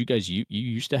 but did you guys, you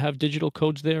used to have digital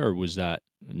codes there, or was that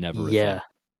never a thing?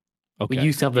 Okay. We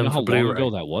used to have them for Blu-ray. How long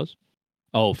ago that was?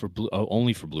 Oh,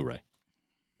 only for Blu-ray.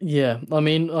 Yeah, I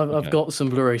mean, I've got some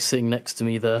Blu-ray sitting next to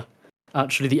me there.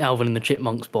 Actually, the Alvin and the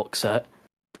Chipmunks box set.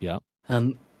 Yeah.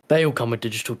 And they all come with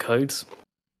digital codes.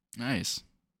 Nice.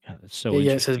 Yeah, that's so interesting.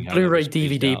 Yeah, it says Blu-ray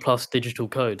DVD plus digital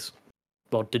codes.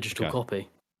 Well, digital copy.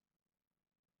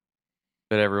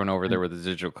 But everyone over there with the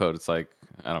digital code, it's like,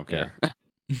 I don't care.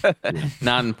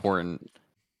 Not important.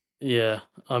 Yeah,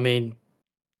 I mean,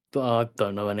 I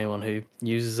don't know anyone who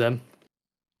uses them.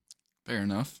 Fair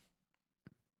enough.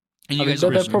 And you I mean, guys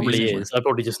there watch probably movies anywhere? is. I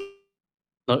probably just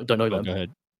don't know Oh, them. go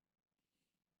ahead.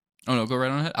 Oh no, go right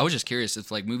on ahead. I was just curious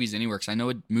if like Movies Anywhere, because I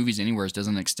know Movies Anywhere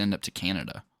doesn't extend up to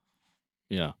Canada.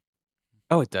 Yeah.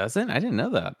 Oh, it doesn't? I didn't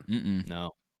know that.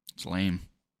 No. It's lame.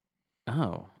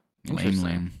 Oh, Lame, interesting.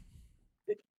 lame.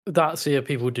 That's here.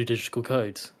 People do digital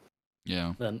codes.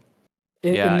 Yeah. Then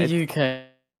Yeah, in the UK,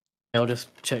 I'll just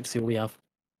check to see what we have.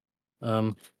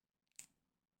 Find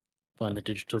the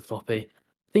digital copy.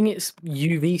 I think it's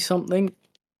UV something.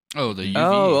 Oh, the UV.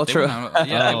 Oh, They Ultra. went out,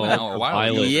 yeah, they went out a while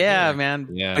ago. Ultraviolet. Yeah, over here. man.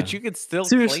 Yeah. But you could still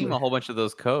Seriously. claim a whole bunch of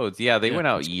those codes. Yeah, they Yeah, went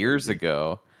out it's years crazy.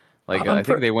 ago. Like I'm I think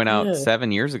pre- they went out yeah.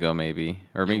 7 years ago, maybe,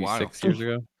 or maybe wow. 6 years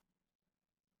ago.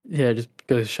 Yeah, just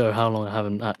goes to show how long I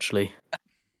haven't actually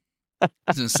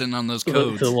Just sitting on those looked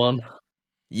codes. at one.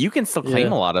 You can still claim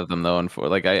Yeah. a lot of them though, and for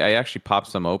like I actually popped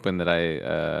some open that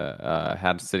I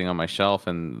had sitting on my shelf,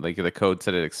 and like the code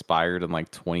said it expired in like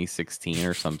 2016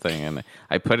 or something, and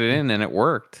I put it in and it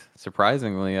worked.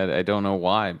 Surprisingly, I don't know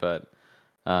why, but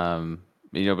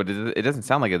but it doesn't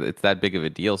sound like it's that big of a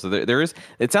deal. So there is.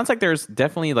 It sounds like there's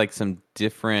definitely like some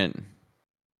different.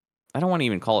 I don't want to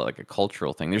even call it like a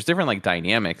cultural thing. There's different like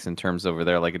dynamics in terms over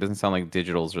there. Like it doesn't sound like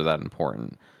digitals are that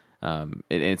important.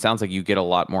 It sounds like you get a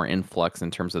lot more influx in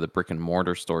terms of the brick and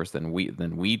mortar stores than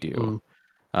we do.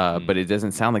 But it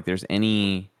doesn't sound like there's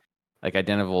any like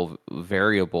identifiable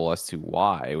variable as to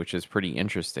why, which is pretty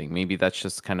interesting. Maybe that's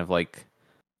just kind of like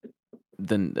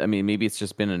maybe it's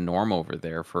just been a norm over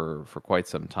there for quite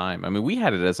some time. I mean, we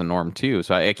had it as a norm too,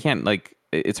 so I can't like.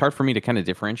 It's hard for me to kind of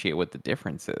differentiate what the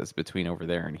difference is between over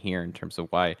there and here in terms of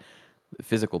why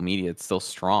physical media it's still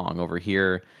strong over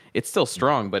here. It's still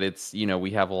strong, but it's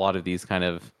we have a lot of these kind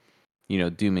of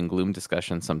doom and gloom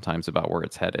discussions sometimes about where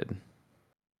it's headed.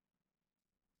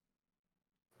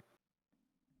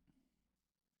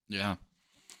 Yeah.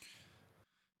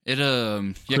 It yeah,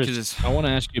 Chris, because it's. I want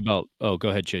to ask you about. Oh, go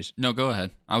ahead, Chase. No, go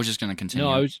ahead. I was just gonna continue.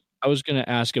 No, I was going to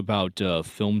ask about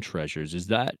Film Treasures. Is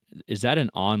that an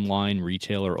online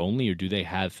retailer only, or do they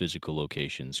have physical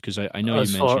locations? Because I know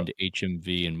As you far- mentioned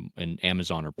HMV and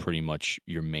Amazon are pretty much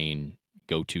your main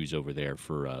go-tos over there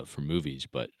for movies.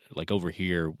 But like over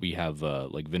here, we have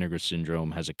like Vinegar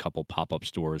Syndrome has a couple pop-up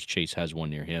stores. Chase has one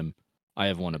near him. I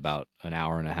have one about an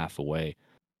hour and a half away.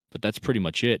 But that's pretty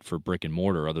much it for brick and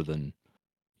mortar, other than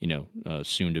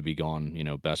soon to be gone,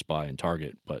 Best Buy and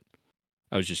Target. But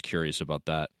I was just curious about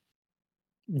that.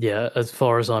 Yeah, as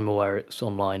far as I'm aware, it's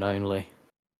online only.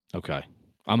 Okay.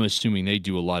 I'm assuming they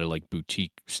do a lot of like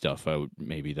boutique stuff out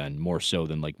maybe then, more so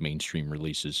than like mainstream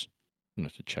releases. I'm gonna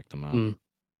have to check them out.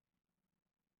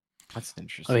 That's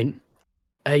interesting.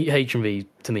 I mean, H&V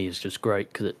to me is just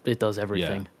great because it does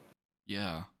everything.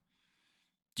 Yeah.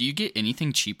 Do you get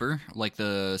anything cheaper? Like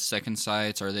the second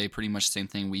sites, are they pretty much the same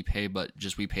thing we pay, but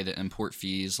just we pay the import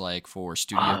fees like for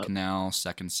Studio Canal,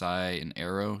 Second Sight, and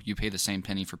Arrow? You pay the same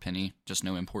penny for penny, just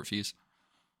no import fees?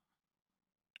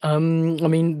 I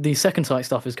mean, the second site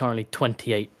stuff is currently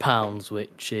 £28,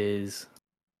 which is...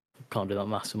 I can't do that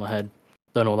maths in my head.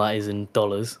 Don't know what that is in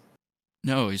dollars.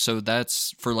 No, so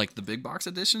that's for like the big box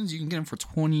editions, you can get them for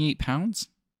 £28?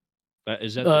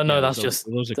 Is that No, that's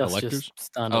just those are that's collectors? just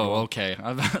standard. Oh, one. okay.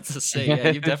 I'm about to say, yeah,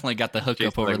 you've definitely got the hookup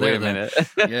Jason's over like, there. wait a Then. minute.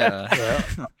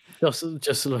 Yeah. Yeah.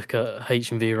 Just look at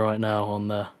H&V right now on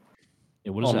the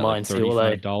Yeah, what is online. that?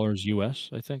 Like $35 US,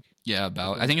 I think. Yeah,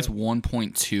 about. I think it's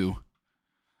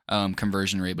 1.2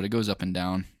 conversion rate, but it goes up and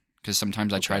down because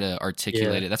sometimes I try to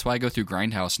articulate it. That's why I go through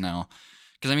Grindhouse now.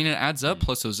 Because I mean, it adds up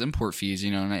plus those import fees,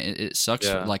 and it sucks.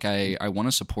 Yeah. Like I want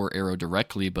to support Arrow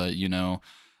directly, but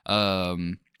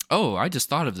oh, I just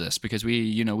thought of this because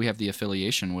we have the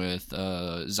affiliation with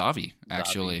Zavi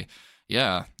actually.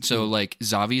 Yeah, so like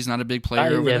Zavi's not a big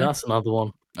player over there. That's another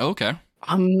one. Oh, okay.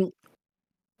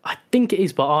 I think it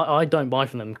is, but I don't buy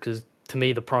from them because to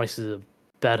me the prices are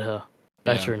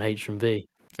better in H&V.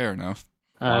 Fair enough.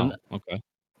 And Okay.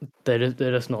 they're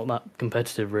just not that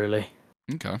competitive, really.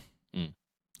 Okay. Mm.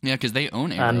 Yeah, because they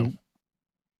own Arrow. And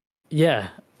yeah,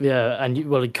 and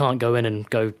you can't go in and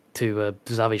go to a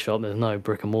Zavi shop. There's no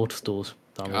brick and mortar stores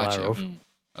that I'm Gotcha. aware of.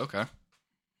 Okay.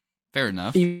 Fair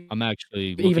enough. I'm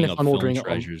actually looking Even if up I'm Film ordering it on-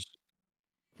 Treasures.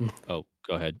 Oh,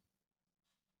 go ahead.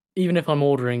 Even if I'm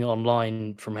ordering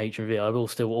online from H&V, I will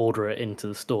still order it into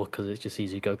the store because it's just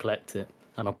easy to go collect it,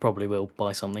 and I probably will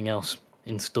buy something else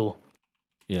in store.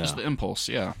 Yeah. Just the impulse,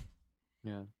 yeah.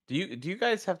 Yeah. Do you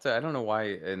guys have to? I don't know why,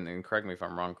 and correct me if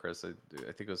I'm wrong, Chris. I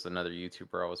think it was another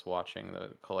YouTuber I was watching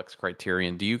that collects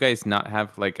Criterion. Do you guys not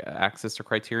have like access to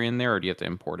Criterion there, or do you have to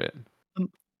import it?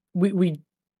 We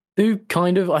do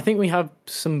kind of. I think we have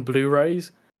some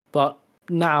Blu-rays, but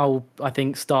now I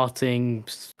think starting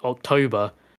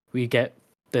October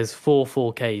there's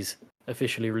 4Ks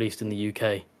officially released in the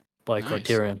UK by Nice.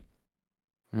 Criterion,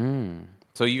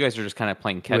 So you guys are just kind of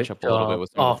playing catch which up a little bit are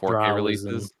with some of the after 4K hours and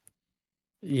releases.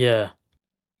 yeah,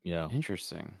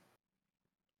 Interesting.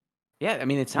 Yeah, I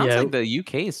mean, it sounds like the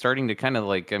UK is starting to kind of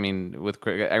like. I mean,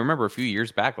 I remember a few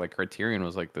years back, like Criterion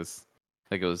was like this.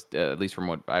 Like it was at least from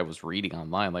what I was reading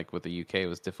online. Like with the UK, it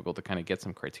was difficult to kind of get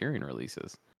some Criterion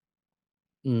releases.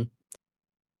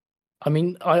 I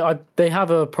mean, they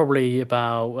have probably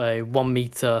about a 1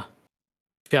 meter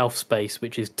shelf space,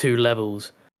 which is 2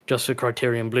 levels, just for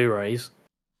Criterion Blu-rays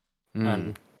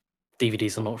and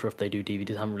DVDs. I'm not sure if they do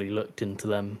DVDs. I haven't really looked into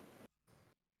them,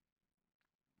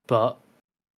 but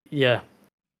yeah.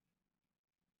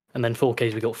 And then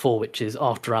 4Ks, we got 4, which is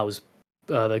After Hours,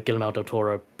 the Guillermo del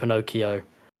Toro, Pinocchio,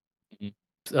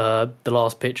 The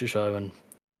Last Picture Show, and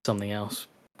something else.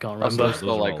 Can't remember. So there's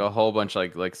still like a whole bunch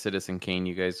like Citizen Kane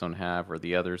you guys don't have, or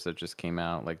the others that just came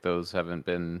out. Like those haven't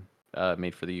been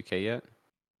made for the UK yet.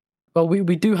 Well,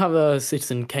 we do have a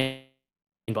Citizen Kane,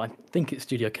 but I think it's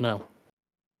Studio Canal.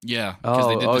 Yeah, because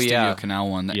they did the Studio Canal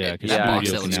one. That box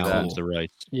Studio looks Canal cool. owns the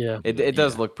rights. Yeah, it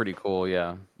does look pretty cool.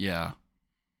 Yeah. Yeah,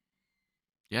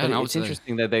 but it's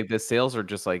interesting that the sales are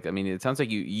just like. I mean, it sounds like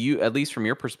you at least from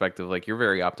your perspective, like you're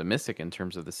very optimistic in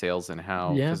terms of the sales and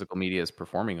how physical media is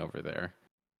performing over there.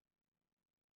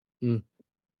 I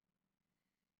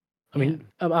mean,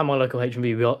 at my local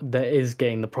HMV, there is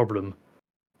getting the problem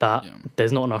that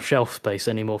there's not enough shelf space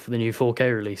anymore for the new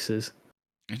 4K releases.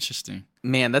 Interesting.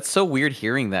 Man, that's so weird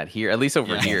hearing that here, at least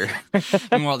over here.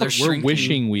 Meanwhile, we're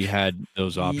wishing we had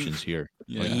those options here.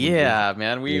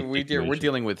 Man, we're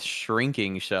dealing with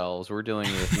shrinking shelves. We're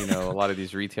dealing with a lot of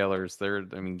these retailers. They're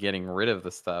getting rid of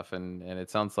the stuff, and it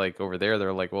sounds like over there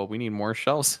they're like, well, we need more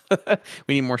shelves.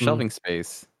 We need more shelving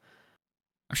space.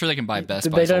 I'm sure they can buy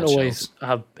Best Buy's They don't old always shelves.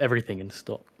 have everything in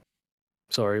stock.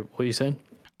 Sorry, what are you saying?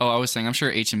 Oh, I was saying, I'm sure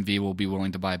HMV will be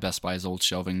willing to buy Best Buy's old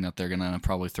shelving that they're gonna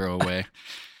probably throw away.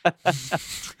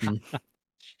 Ship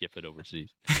it overseas,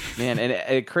 man.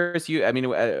 And Chris,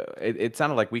 it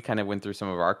sounded like we kind of went through some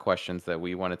of our questions that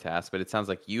we wanted to ask, but it sounds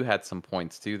like you had some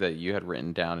points too that you had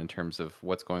written down in terms of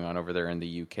what's going on over there in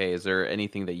the UK. Is there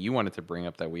anything that you wanted to bring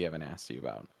up that we haven't asked you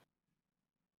about?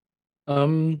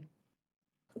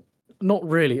 Not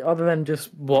really, other than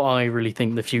just what I really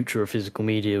think the future of physical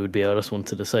media would be. I just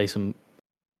wanted to say some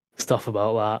stuff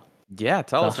about that. Yeah,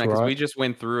 tell us, man, because we just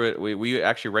went through it. We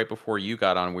actually, right before you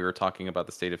got on, we were talking about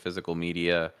the state of physical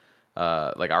media,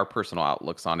 like our personal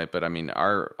outlooks on it. But I mean,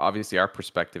 obviously our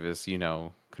perspective is,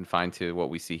 confined to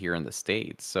what we see here in the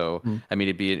States. So, I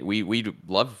mean, we'd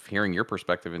love hearing your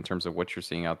perspective in terms of what you're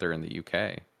seeing out there in the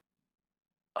UK.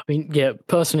 I mean, yeah,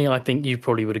 personally, I think you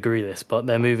probably would agree with this, but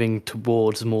they're moving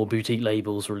towards more boutique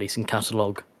labels releasing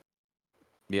catalog.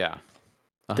 Yeah.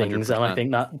 100%. Things, and I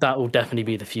think that will definitely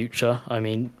be the future. I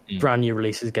mean, brand new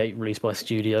releases get released by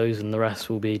studios, and the rest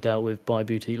will be dealt with by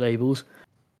boutique labels.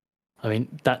 I mean,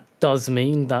 that does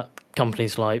mean that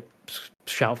companies like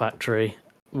Shout Factory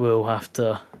will have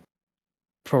to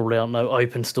probably,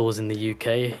 open stores in the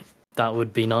UK. That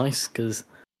would be nice because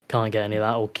can't get any of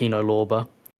that, or Kino Lorber.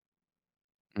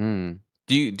 Do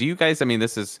you guys? I mean,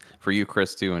 this is for you,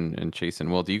 Chris, too, and Chase and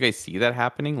Will. Do you guys see that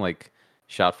happening, like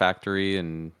Shout Factory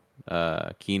and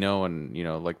Kino, and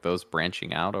like those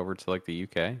branching out over to like the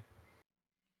UK?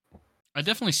 I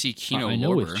definitely see Kino Lorber. I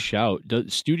know with Shout,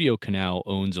 Studio Canal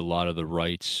owns a lot of the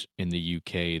rights in the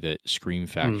UK that Scream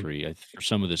Factory, for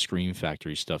some of the Scream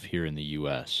Factory stuff here in the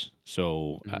US.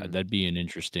 So that'd be an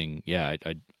interesting. Yeah,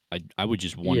 I would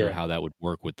just wonder how that would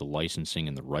work with the licensing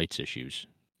and the rights issues.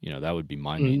 That would be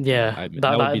my main. Yeah,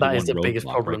 that is the biggest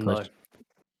problem, though.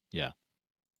 Yeah.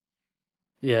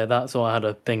 Yeah, that's why I had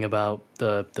a thing about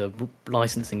the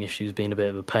licensing issues being a bit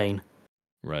of a pain.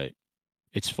 Right.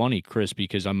 It's funny, Chris,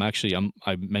 because I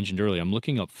mentioned earlier, I'm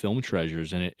looking up Film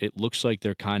Treasures, and it looks like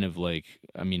they're kind of like,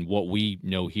 I mean, what we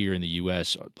know here in the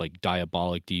U.S., like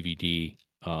Diabolic DVD,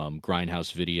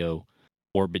 Grindhouse Video,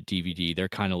 Orbit DVD. They're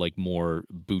kind of like more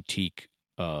boutique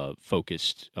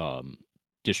focused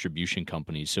distribution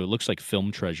companies. So it looks like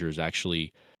Film Treasures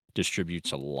actually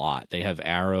distributes a lot. They have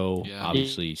Arrow,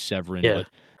 obviously Severin, but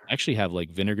actually have like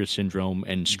Vinegar Syndrome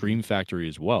and Scream Factory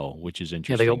as well, which is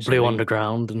interesting. Yeah, they got Blue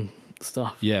Underground and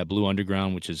stuff. Yeah, Blue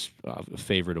Underground, which is a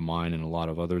favorite of mine and a lot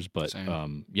of others. But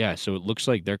so it looks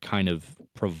like they're kind of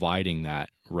providing that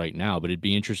right now. But it'd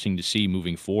be interesting to see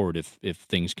moving forward if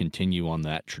things continue on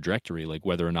that trajectory, like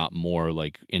whether or not more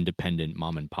like independent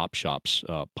mom and pop shops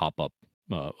pop up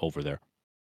over there.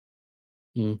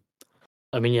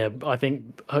 I mean, yeah, I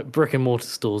think brick and mortar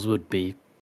stores would be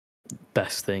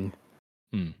best thing.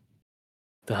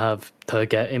 to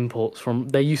get imports from.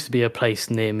 There used to be a place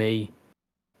near me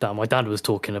that my dad was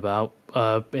talking about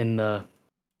in the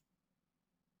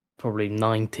probably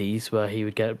 90s where he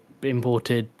would get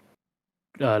imported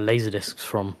laser discs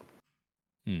from.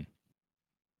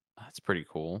 That's pretty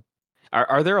cool.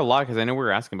 Are there a lot? Because I know we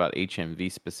were asking about HMV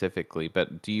specifically,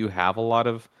 but do you have a lot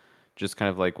of just kind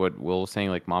of like what Will was saying,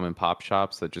 like mom and pop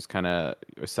shops that just kind of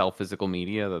sell physical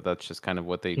media? That's just kind of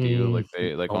what they do. Like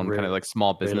they like Not own kind of really. like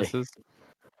small Really. businesses.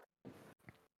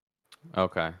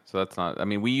 Okay, so that's not. I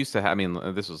mean, we used to have. I mean,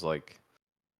 this was like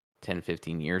 10,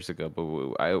 15 years ago,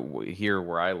 but here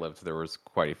where I lived, there was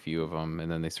quite a few of them,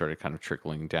 and then they started kind of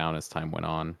trickling down as time went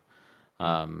on.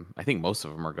 I think most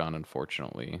of them are gone,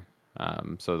 unfortunately.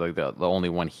 So like the only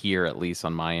one here, at least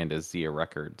on my end, is Zia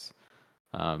Records.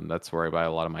 That's where I buy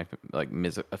a lot of my like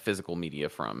physical media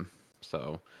from.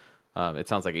 So it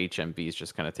sounds like HMV is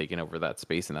just kind of taking over that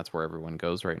space, and that's where everyone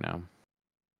goes right now.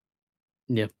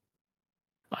 Yeah.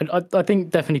 I think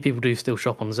definitely people do still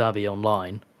shop on Zavi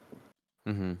online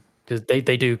Mm-hmm. because they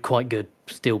do quite good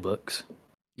steelbooks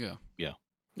Yeah.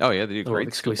 Oh yeah, they do or great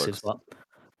exclusives. steelbooks. But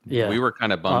yeah, We were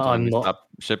kind of bummed when I'm we not. stopped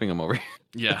shipping them over here.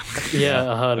 Yeah. Yeah,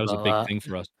 I heard That was a about big that. thing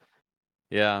for us.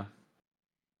 Yeah,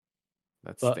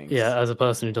 that But stinks. yeah, as a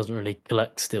person who doesn't really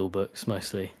collect steelbooks,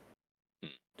 mostly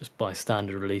just buy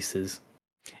standard releases.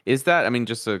 Is that, I mean,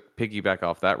 just to piggyback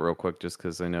off that real quick, just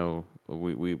because I know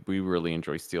we really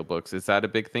enjoy steelbooks. Is that a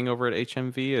big thing over at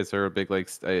HMV? Is there a big, like,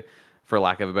 for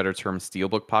lack of a better term,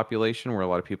 steelbook population where a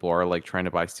lot of people are like trying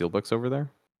to buy steelbooks over there?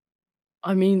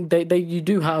 I mean, you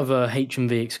do have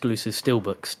H&V exclusive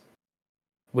steelbooks,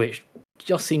 which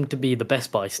just seem to be the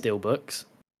Best Buy steelbooks.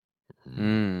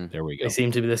 There we go. They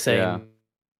seem to be the same. Yeah.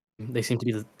 They seem to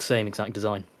be the same exact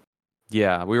design.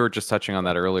 Yeah, we were just touching on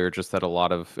that earlier. Just that a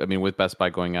lot of, I mean, with Best Buy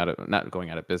not going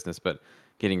out of business, but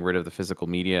getting rid of the physical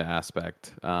media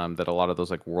aspect, that a lot of those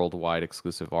like worldwide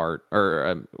exclusive art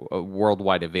or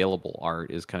worldwide available art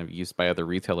is kind of used by other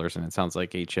retailers, and it sounds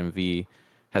like HMV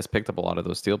has picked up a lot of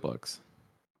those steelbooks.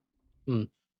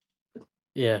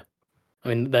 Yeah, I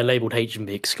mean they're labeled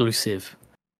H&V exclusive,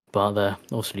 but they're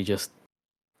obviously just.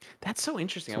 That's so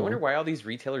interesting. I Cool. wonder why all these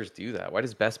retailers do that. Why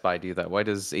does Best Buy do that? Why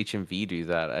does HMV do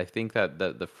that? I think that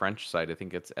the French side, I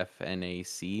think it's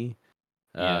FNAC.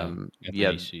 Yeah,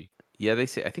 FNAC. yeah, they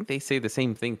say. I think they say the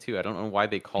same thing too. I don't know why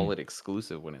they call it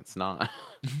exclusive when it's not.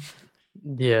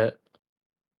 Yeah.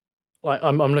 Like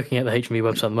I'm looking at the H&V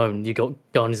website at the moment. You got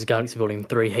Guardians of the Galaxy Volume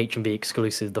 3 H&V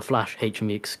exclusive, The Flash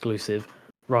H&V exclusive,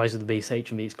 Rise of the Beast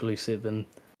H&V exclusive, and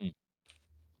Mm.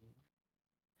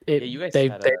 Yeah, you guys they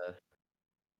had a.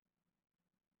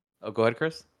 Oh, go ahead,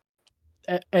 Chris.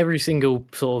 every single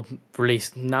sort of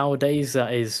release nowadays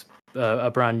that is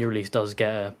a brand new release does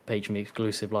get a H&V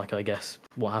exclusive. Like I guess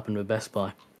what happened with Best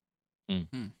Buy.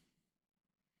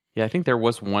 Yeah, I think there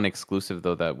was one exclusive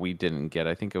though that we didn't get.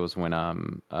 I think it was when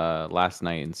Last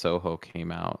Night in Soho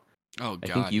came out. Oh God.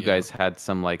 I think you guys had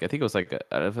some like, I think it was like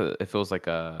if it was like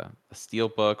a steel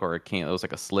book or it was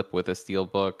like a slip with a steel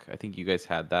book. I think you guys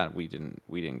had that. We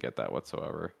didn't get that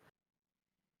whatsoever.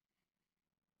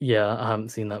 Yeah, I haven't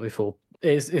seen that before.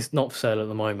 It's not for sale at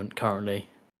the moment currently,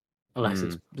 unless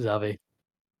it's Zavi.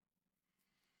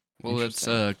 Well, let's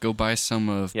Interesting. go buy some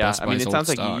of Yeah, Best I mean, Buy's it old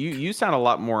sounds stock. like you sound a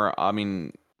lot more. I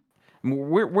mean,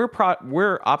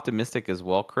 we're optimistic as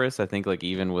well, Chris. I think like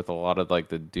even with a lot of like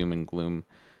the doom and gloom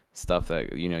stuff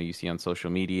that you see on social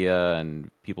media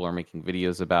and people are making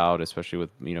videos about, especially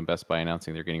with Best Buy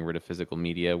announcing they're getting rid of physical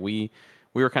media. We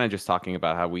were kind of just talking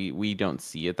about how we don't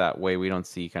see it that way. We don't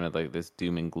see kind of like this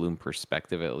doom and gloom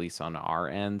perspective, at least on our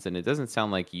ends, and it doesn't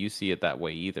sound like you see it that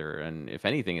way either. And if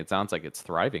anything, it sounds like it's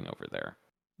thriving over there.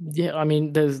 Yeah, I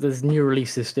mean, there's new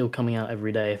releases still coming out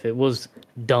every day. If it was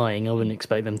dying, I wouldn't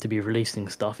expect them to be releasing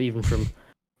stuff, even from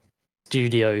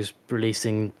studios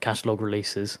releasing catalog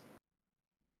releases.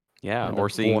 Yeah, Like or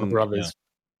the Warner seeing Brothers.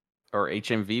 or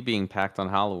HMV being packed on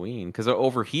Halloween. Because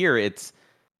over here, it's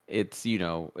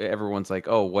everyone's like,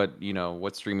 oh,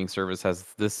 what streaming service has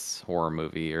this horror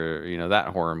movie or that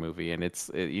horror movie, and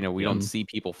we don't see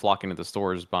people flocking to the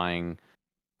stores buying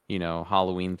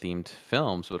Halloween themed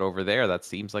films, but over there that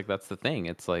seems like that's the thing.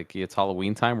 It's like it's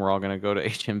Halloween time, we're all gonna go to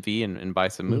HMV and buy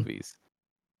some movies.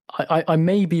 I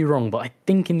may be wrong, but I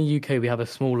think in the UK we have a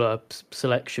smaller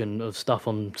selection of stuff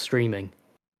on streaming.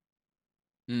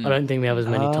 I don't think we have as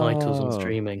many titles on Oh.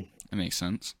 streaming. That makes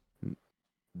sense.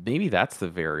 Maybe that's the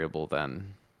variable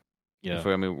then. Yeah.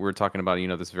 I mean, we're talking about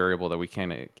this variable that we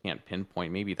can't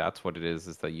pinpoint. Maybe that's what it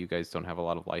is that you guys don't have a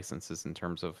lot of licenses in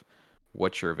terms of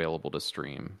what you're available to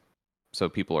stream. So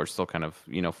people are still kind of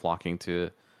flocking to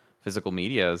physical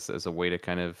media as a way to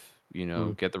kind of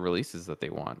get the releases that they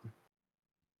want.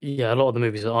 Yeah, a lot of the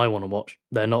movies that I want to watch,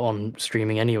 they're not on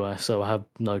streaming anywhere, so I have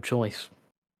no choice.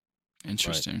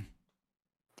 Interesting.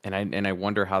 And I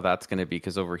wonder how that's going to be,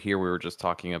 because over here we were just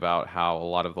talking about how a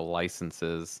lot of the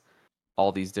licenses,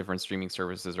 all these different streaming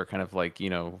services are kind of like,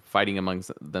 fighting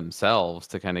amongst themselves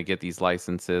to kind of get these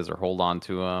licenses or hold on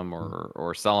to them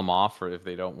or sell them off, or if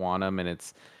they don't want them. And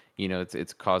it's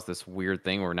caused this weird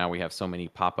thing where now we have so many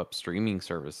pop-up streaming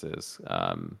services.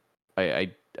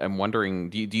 I'm wondering,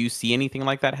 do you see anything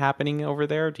like that happening over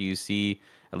there? Do you see,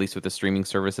 at least with the streaming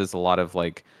services, a lot of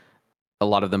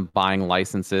them buying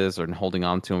licenses and holding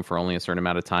on to them for only a certain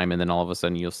amount of time, and then all of a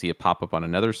sudden you'll see it pop up on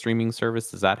another streaming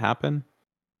service? Does that happen?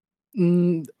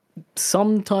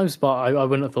 Sometimes, but I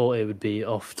wouldn't have thought it would be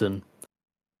often.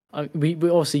 We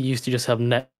obviously used to just have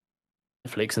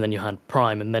Netflix, and then you had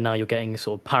Prime, and then now you're getting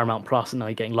sort of Paramount Plus, and now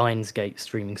you're getting Lionsgate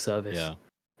streaming service,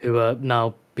 who are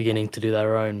now beginning to do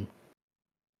their own.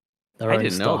 I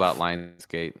didn't know about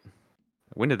Lionsgate.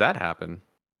 When did that happen?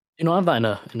 You don't have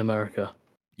that in America.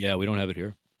 Yeah, we don't have it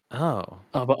here. Oh,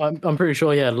 but I'm pretty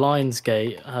sure. Yeah,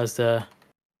 Lionsgate has their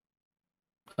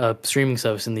streaming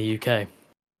service in the UK.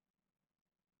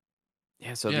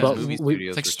 Yeah, so Yeah, these movie studios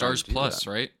it's like are starting Stars to do Plus, that.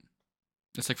 right?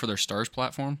 It's like for their Stars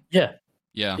platform. Yeah,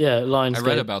 Yeah. Lionsgate. I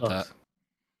read about Plus. that.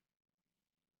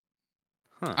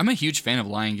 Huh. I'm a huge fan of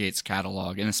Liongate's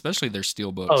catalog, and especially their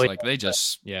steelbooks. Oh, yeah. Like they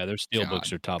just, Yeah, their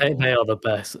steelbooks are top. They are the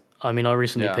best. I mean, I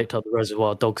recently Yeah. picked up the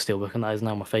Reservoir Dogs steelbook, and that is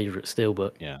now my favorite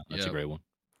steelbook. Yeah, that's a Yep. great one.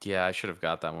 Yeah, I should have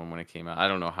got that one when it came out. I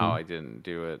don't know how I didn't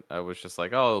do it. I was just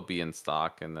like, oh, it'll be in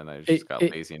stock, and then I just got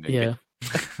lazy and didn't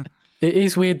get It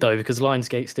is weird though, because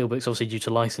Lionsgate steelbooks, obviously due to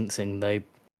licensing,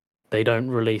 they don't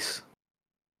release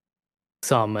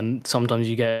some, and sometimes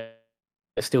you get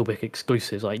steelbook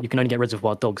exclusives. Like you can only get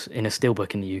Reservoir Dogs in a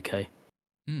steelbook in the UK.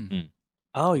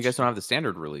 Oh, you guys don't have the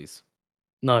standard release.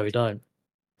 No, we don't.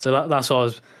 So that's what I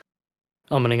was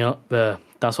umming up there.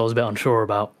 That's what I was a bit unsure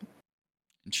about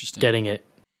interesting. getting it,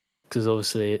 because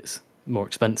obviously it's more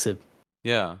expensive.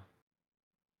 Yeah.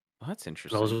 Well, that's I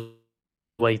interesting. was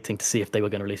waiting to see if they were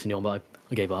going to release a new one, but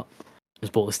I gave up.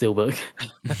 Just bought the steelbook.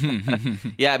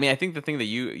 Yeah, I mean, I think the thing that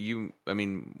you I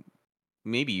mean,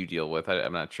 maybe you deal with,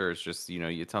 I'm not sure. It's just,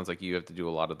 it sounds like you have to do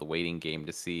a lot of the waiting game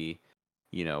to see,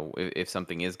 if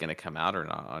something is going to come out or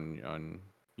not on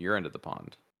your end of the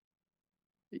pond.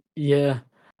 Yeah,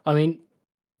 I mean,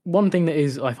 one thing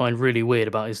that I find really weird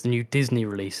about is the new Disney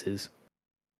releases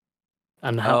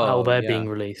and how they're being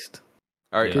released.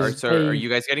 Are Because you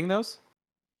guys getting those?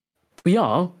 We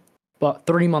are, but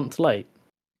 3 months late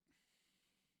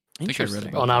I think I read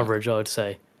about on that. average. I would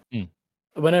say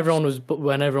when everyone was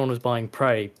buying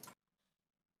Prey,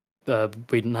 we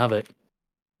didn't have it.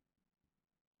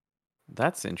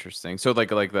 That's interesting. So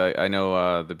I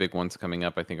know the big ones coming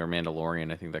up, I think, are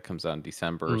Mandalorian. I think that comes out in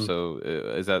December. So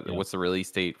is that what's the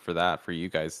release date for that for you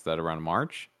guys? Is that around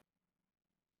March?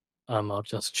 I'll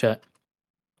just check.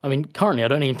 I mean, currently, I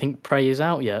don't even think Prey is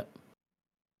out yet.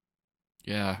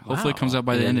 Yeah, hopefully it comes out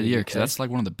by the end of the year, because that's like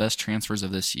one of the best transfers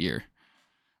of this year.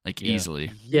 Like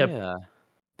easily. Yeah.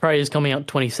 Prey is coming out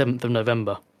 27th of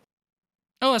November.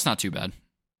 Oh, that's not too bad.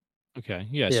 Okay,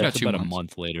 yeah, Yeah. so it's 2 about a months.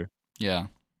 month later. Yeah.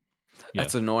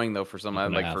 That's annoying though for some. Month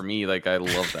and a Like half. for me, like I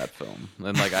love that film,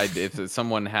 and like if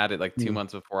someone had it like 2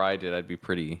 months before I did, I'd be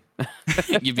pretty.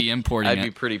 You'd be importing I'd it.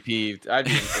 be pretty peeved. I'd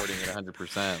be importing it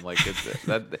 100%. Like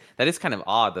that is kind of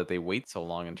odd that they wait so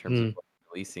long in terms of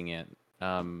releasing it.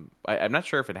 I'm not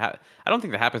sure if I don't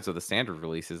think that happens with the standard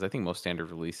releases. I think most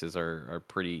standard releases are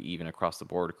pretty even across the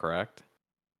board. Correct?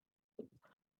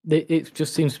 It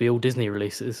just seems to be all Disney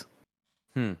releases.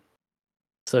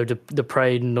 So the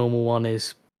Prey normal one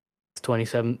is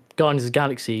 27th. Guardians of the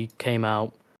Galaxy came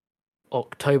out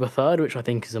October 3rd, which I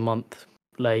think is a month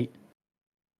late.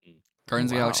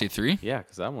 Guardians of the Galaxy 3? Yeah,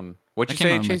 because that one. What'd That you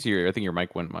came say, out Chase? I think your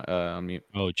mic went on mute.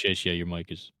 Oh, Chase, yeah, your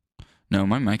mic is. No,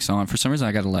 my mic's on. For some reason,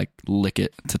 I got to like lick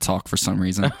it to talk for some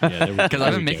reason. Because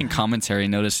I've been making commentary,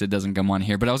 noticed it doesn't come on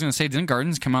here. But I was going to say, didn't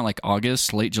Guardians come out like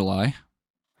August, late July?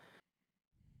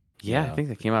 Yeah, I think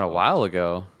that came out a while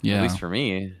ago. Yeah. At least for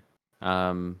me.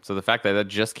 So the fact that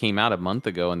just came out a month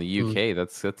ago in the UK,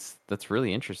 that's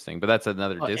really interesting. But that's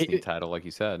another Disney title, like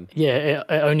you said. Yeah,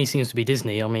 it only seems to be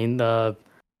Disney. I mean,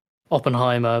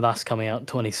 Oppenheimer, that's coming out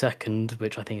 22nd,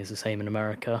 which I think is the same in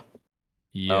America.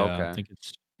 Yeah, okay.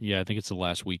 I think it's the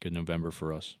last week of November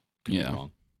for us. Could be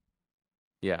wrong.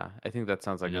 Yeah, I think that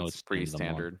sounds like it's pretty the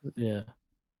end of the month. standard.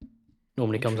 Yeah.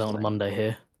 Normally comes out on a Monday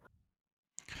here.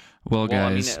 Well,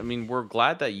 guys. I mean, we're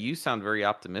glad that you sound very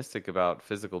optimistic about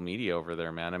physical media over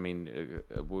there, man. I mean,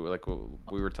 like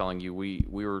we were telling you, we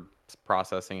were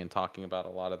processing and talking about a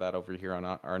lot of that over here on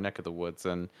our neck of the woods,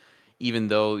 and even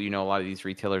though a lot of these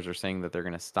retailers are saying that they're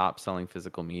going to stop selling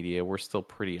physical media, we're still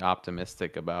pretty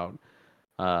optimistic about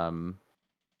the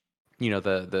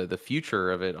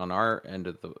future of it on our end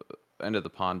of the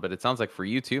pond. But it sounds like for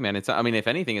you too, man. I mean, if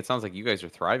anything, it sounds like you guys are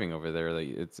thriving over there. Like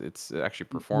it's actually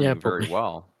performing very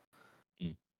well.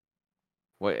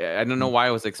 Well, I don't know why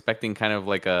I was expecting kind of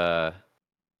like an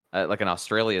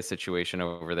Australia situation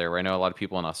over there, where I know a lot of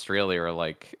people in Australia are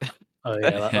like, oh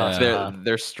yeah,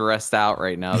 they're stressed out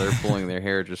right now. They're pulling their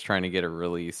hair just trying to get a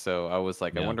release. So I was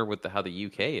like, I wonder how the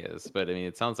UK is. But I mean,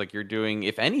 it sounds like you're doing,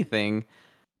 if anything,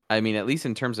 I mean, at least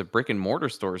in terms of brick and mortar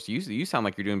stores, you sound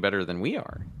like you're doing better than we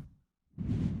are.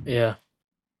 Yeah.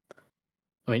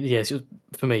 I mean, yes,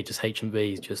 for me, just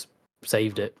HMV just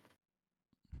saved it.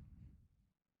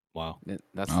 Wow,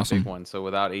 that's awesome. The big one. So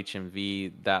without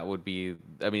HMV, that would be.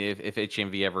 I mean, if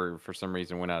HMV ever for some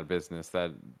reason went out of business,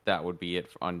 that would be it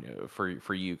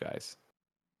for you guys.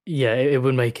 Yeah, it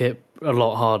would make it a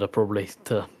lot harder probably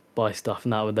to buy stuff,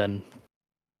 and that would then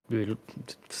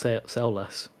sell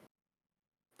less.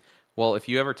 Well, if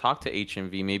you ever talk to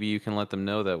HMV, maybe you can let them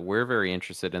know that we're very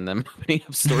interested in them opening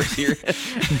up stores here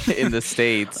in the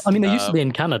States. I mean, they used to be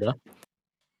in Canada.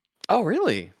 Oh,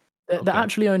 really? They're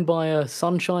actually owned by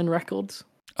Sunshine Records.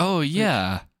 Oh,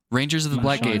 yeah. Rangers of the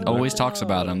Black Gate always talks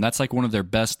about them. That's like one of their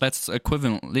best. That's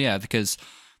equivalent. Yeah, because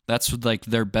that's like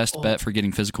their best bet for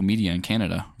getting physical media in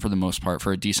Canada for the most part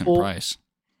for a decent price.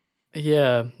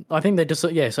 Yeah. I think they just,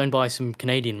 it's owned by some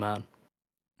Canadian man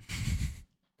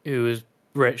who was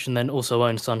rich and then also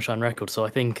owned Sunshine Records. So I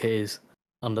think it is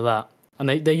under that. And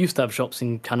they used to have shops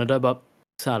in Canada, but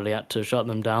sadly had to shut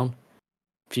them down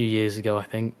a few years ago, I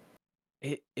think.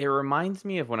 It reminds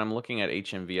me of when I'm looking at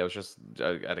HMV. I was just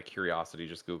out of curiosity,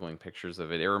 just Googling pictures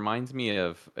of it. It reminds me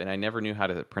of, and I never knew how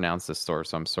to pronounce this store,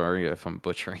 so I'm sorry if I'm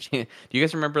butchering it. Do you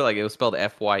guys remember, like, it was spelled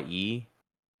FYE?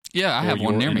 Yeah, I have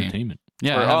one near me.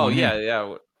 Yeah.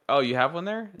 Yeah. Oh, you have one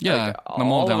there? Yeah, like,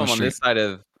 all of them on this side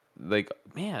of, like,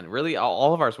 man, really,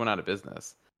 all of ours went out of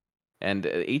business. And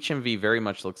HMV very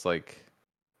much looks like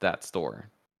that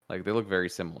store. Like, they look very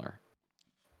similar.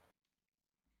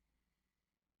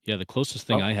 Yeah, the closest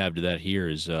thing I have to that here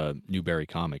is Newberry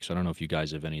Comics. I don't know if you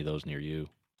guys have any of those near you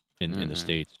in the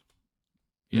States.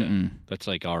 Yeah, that's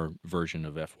like our version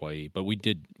of FYE. But we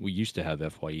used to have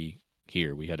FYE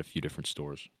here. We had a few different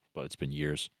stores, but it's been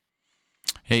years.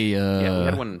 Hey, yeah, we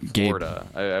had one in Florida.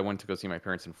 I went to go see my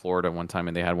parents in Florida one time,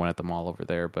 and they had one at the mall over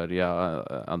there. But yeah,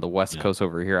 on the West Coast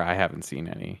over here, I haven't seen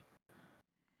any.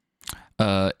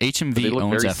 HMV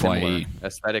owns FYE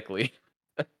aesthetically.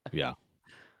 Yeah.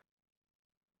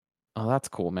 Oh, that's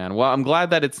cool, man. Well, I'm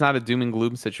glad that it's not a doom and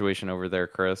gloom situation over there,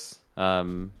 Chris.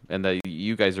 And that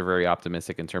you guys are very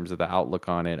optimistic in terms of the outlook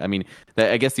on it. I mean,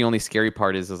 I guess the only scary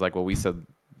part is like what we said,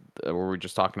 where we were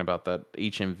just talking about that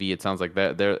HMV. It sounds like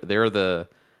that they're the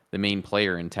main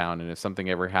player in town, and if something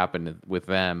ever happened with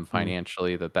them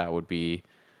financially, that would be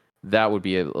a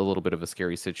little bit of a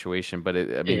scary situation. But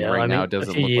now it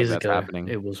doesn't look like that's happening.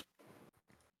 It was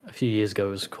a few years ago.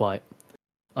 It was quite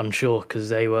unsure because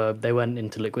they went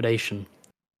into liquidation.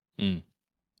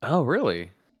 Oh,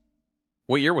 really?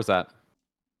 What year was that?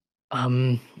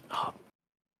 I'd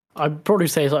probably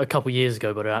say it's like a couple years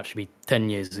ago, but it'd actually be 10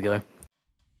 years ago.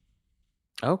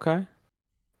 Okay.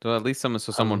 So at least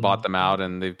someone bought them out,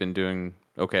 and they've been doing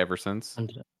okay ever since. And,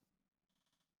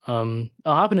 it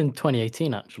happened in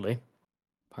 2018, actually.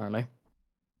 Apparently.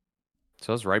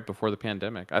 So it was right before the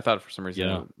pandemic. I thought for some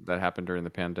reason that happened during the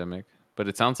pandemic. But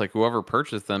it sounds like whoever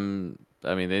purchased them,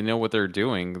 I mean, they know what they're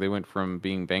doing. They went from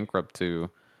being bankrupt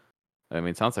to, I mean,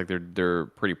 it sounds like they're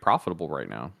pretty profitable right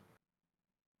now.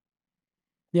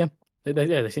 Yeah,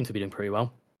 they seem to be doing pretty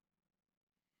well.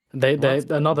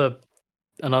 Another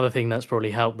thing that's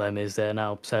probably helped them is they're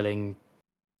now selling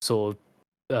sort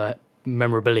of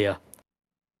memorabilia.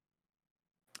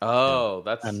 Oh,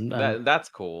 that's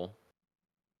cool.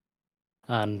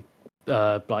 And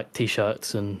like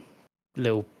T-shirts and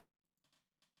little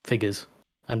figures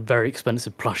and very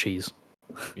expensive plushies.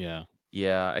 Yeah.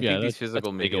 I think these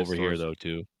physical media over here though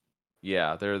too.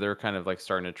 Yeah, they're kind of like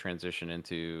starting to transition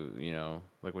into,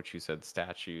 like what you said,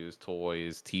 statues,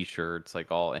 toys, T-shirts,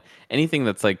 like anything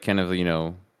that's like kind of,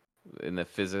 in the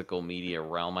physical media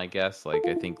realm, I guess. Like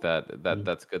I think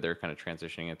that's good. They're kind of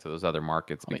transitioning into those other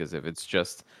markets, because if it's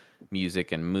just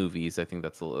music and movies, I think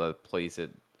that plays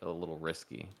it a little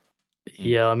risky.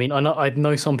 Yeah, I mean, I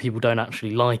know some people don't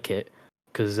actually like it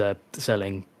because they're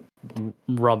selling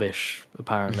rubbish,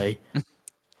 apparently.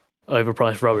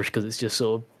 Overpriced rubbish, because it's just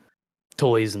sort of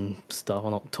toys and stuff.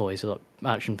 Well, not toys, like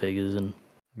action figures and...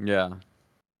 Yeah.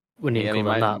 Wouldn't even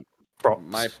call them that. props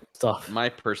my stuff. my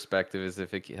perspective is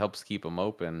if it helps keep them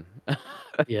open.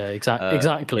 Yeah,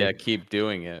 exactly. Yeah, keep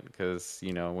doing it because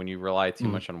when you rely too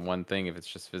Mm. much on one thing, if it's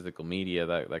just physical media,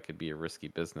 that could be a risky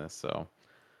business. So,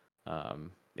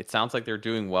 it sounds like they're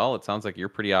doing well. It sounds like you're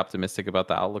pretty optimistic about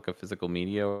the outlook of physical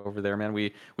media over there, man.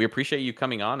 We appreciate you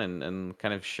coming on and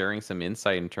kind of sharing some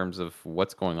insight in terms of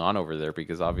what's going on over there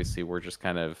because obviously we're just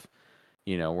kind of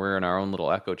we're in our own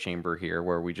little echo chamber here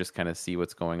where we just kind of see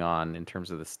what's going on in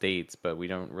terms of the states, but we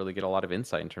don't really get a lot of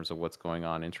insight in terms of what's going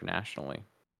on internationally.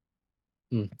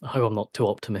 I hope I'm not too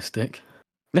optimistic.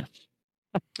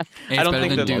 Hey, I don't better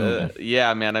think than that. doom.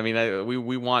 Yeah, man. I mean,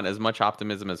 we want as much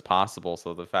optimism as possible.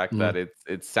 So the fact that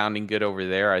it's sounding good over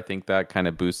there, I think that kind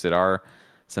of boosted our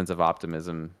sense of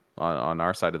optimism on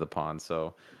our side of the pond.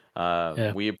 So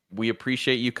Yeah. we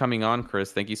appreciate you coming on,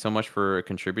 Chris. Thank you so much for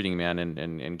contributing, man,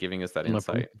 and giving us that No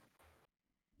insight.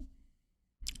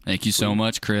 Thank you so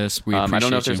much, Chris. We appreciate I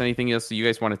don't know if there's you. anything else you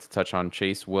guys wanted to touch on,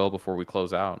 Chase, Will, before we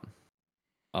close out.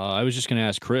 I was just going to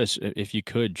ask Chris if you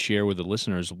could share with the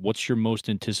listeners what's your most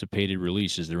anticipated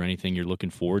release. Is there anything you're looking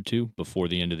forward to before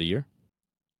the end of the year?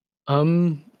 I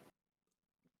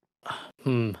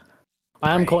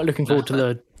am quite looking forward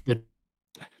to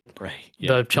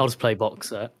the Child's Play box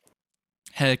set.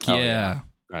 Heck Oh, yeah.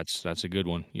 That's a good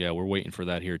one. Yeah, we're waiting for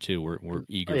that here too. We're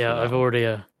eager. Yeah, for that I've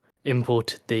already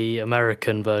imported the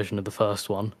American version of the first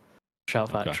one, Shout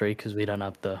Factory, because we don't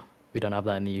have that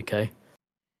in the UK.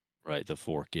 Right, the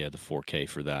 4K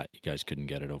for that. You guys couldn't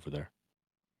get it over there.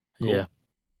 Cool. Yeah,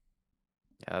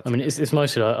 I mean, it's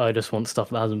mostly I just want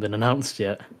stuff that hasn't been announced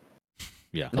yet.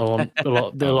 Yeah, I want a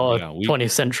lot of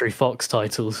 20th Century Fox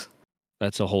titles.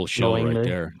 That's a whole show right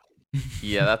there.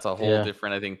 Yeah, that's a whole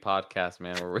different, I think, podcast,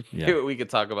 man. Where we could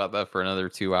talk about that for another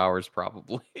 2 hours,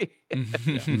 probably.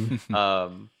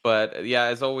 But yeah,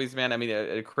 as always, man. I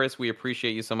mean, Chris, we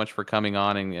appreciate you so much for coming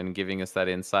on and giving us that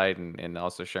insight and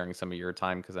also sharing some of your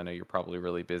time because I know you're probably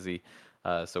really busy.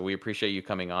 So we appreciate you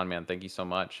coming on, man. Thank you so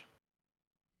much.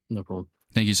 No problem.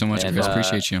 Thank you so much, Chris.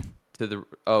 Appreciate you.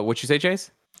 What'd you say, Chase?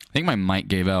 I think my mic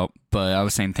gave out, but I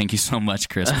was saying thank you so much,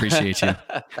 Chris. Appreciate you.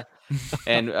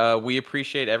 And we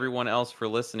appreciate everyone else for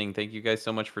listening. Thank you guys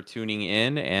so much for tuning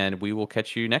in, and we will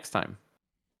catch you next time.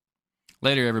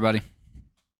 Later, everybody.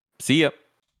 See ya.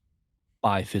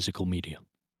 Bye, physical media.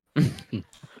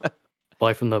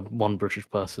 Bye from the one British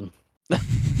person.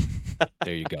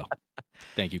 There you go.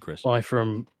 Thank you, Chris. Bye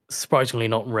from surprisingly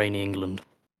not rainy England.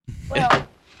 Well,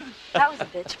 that was a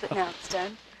bitch, but now it's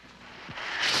done.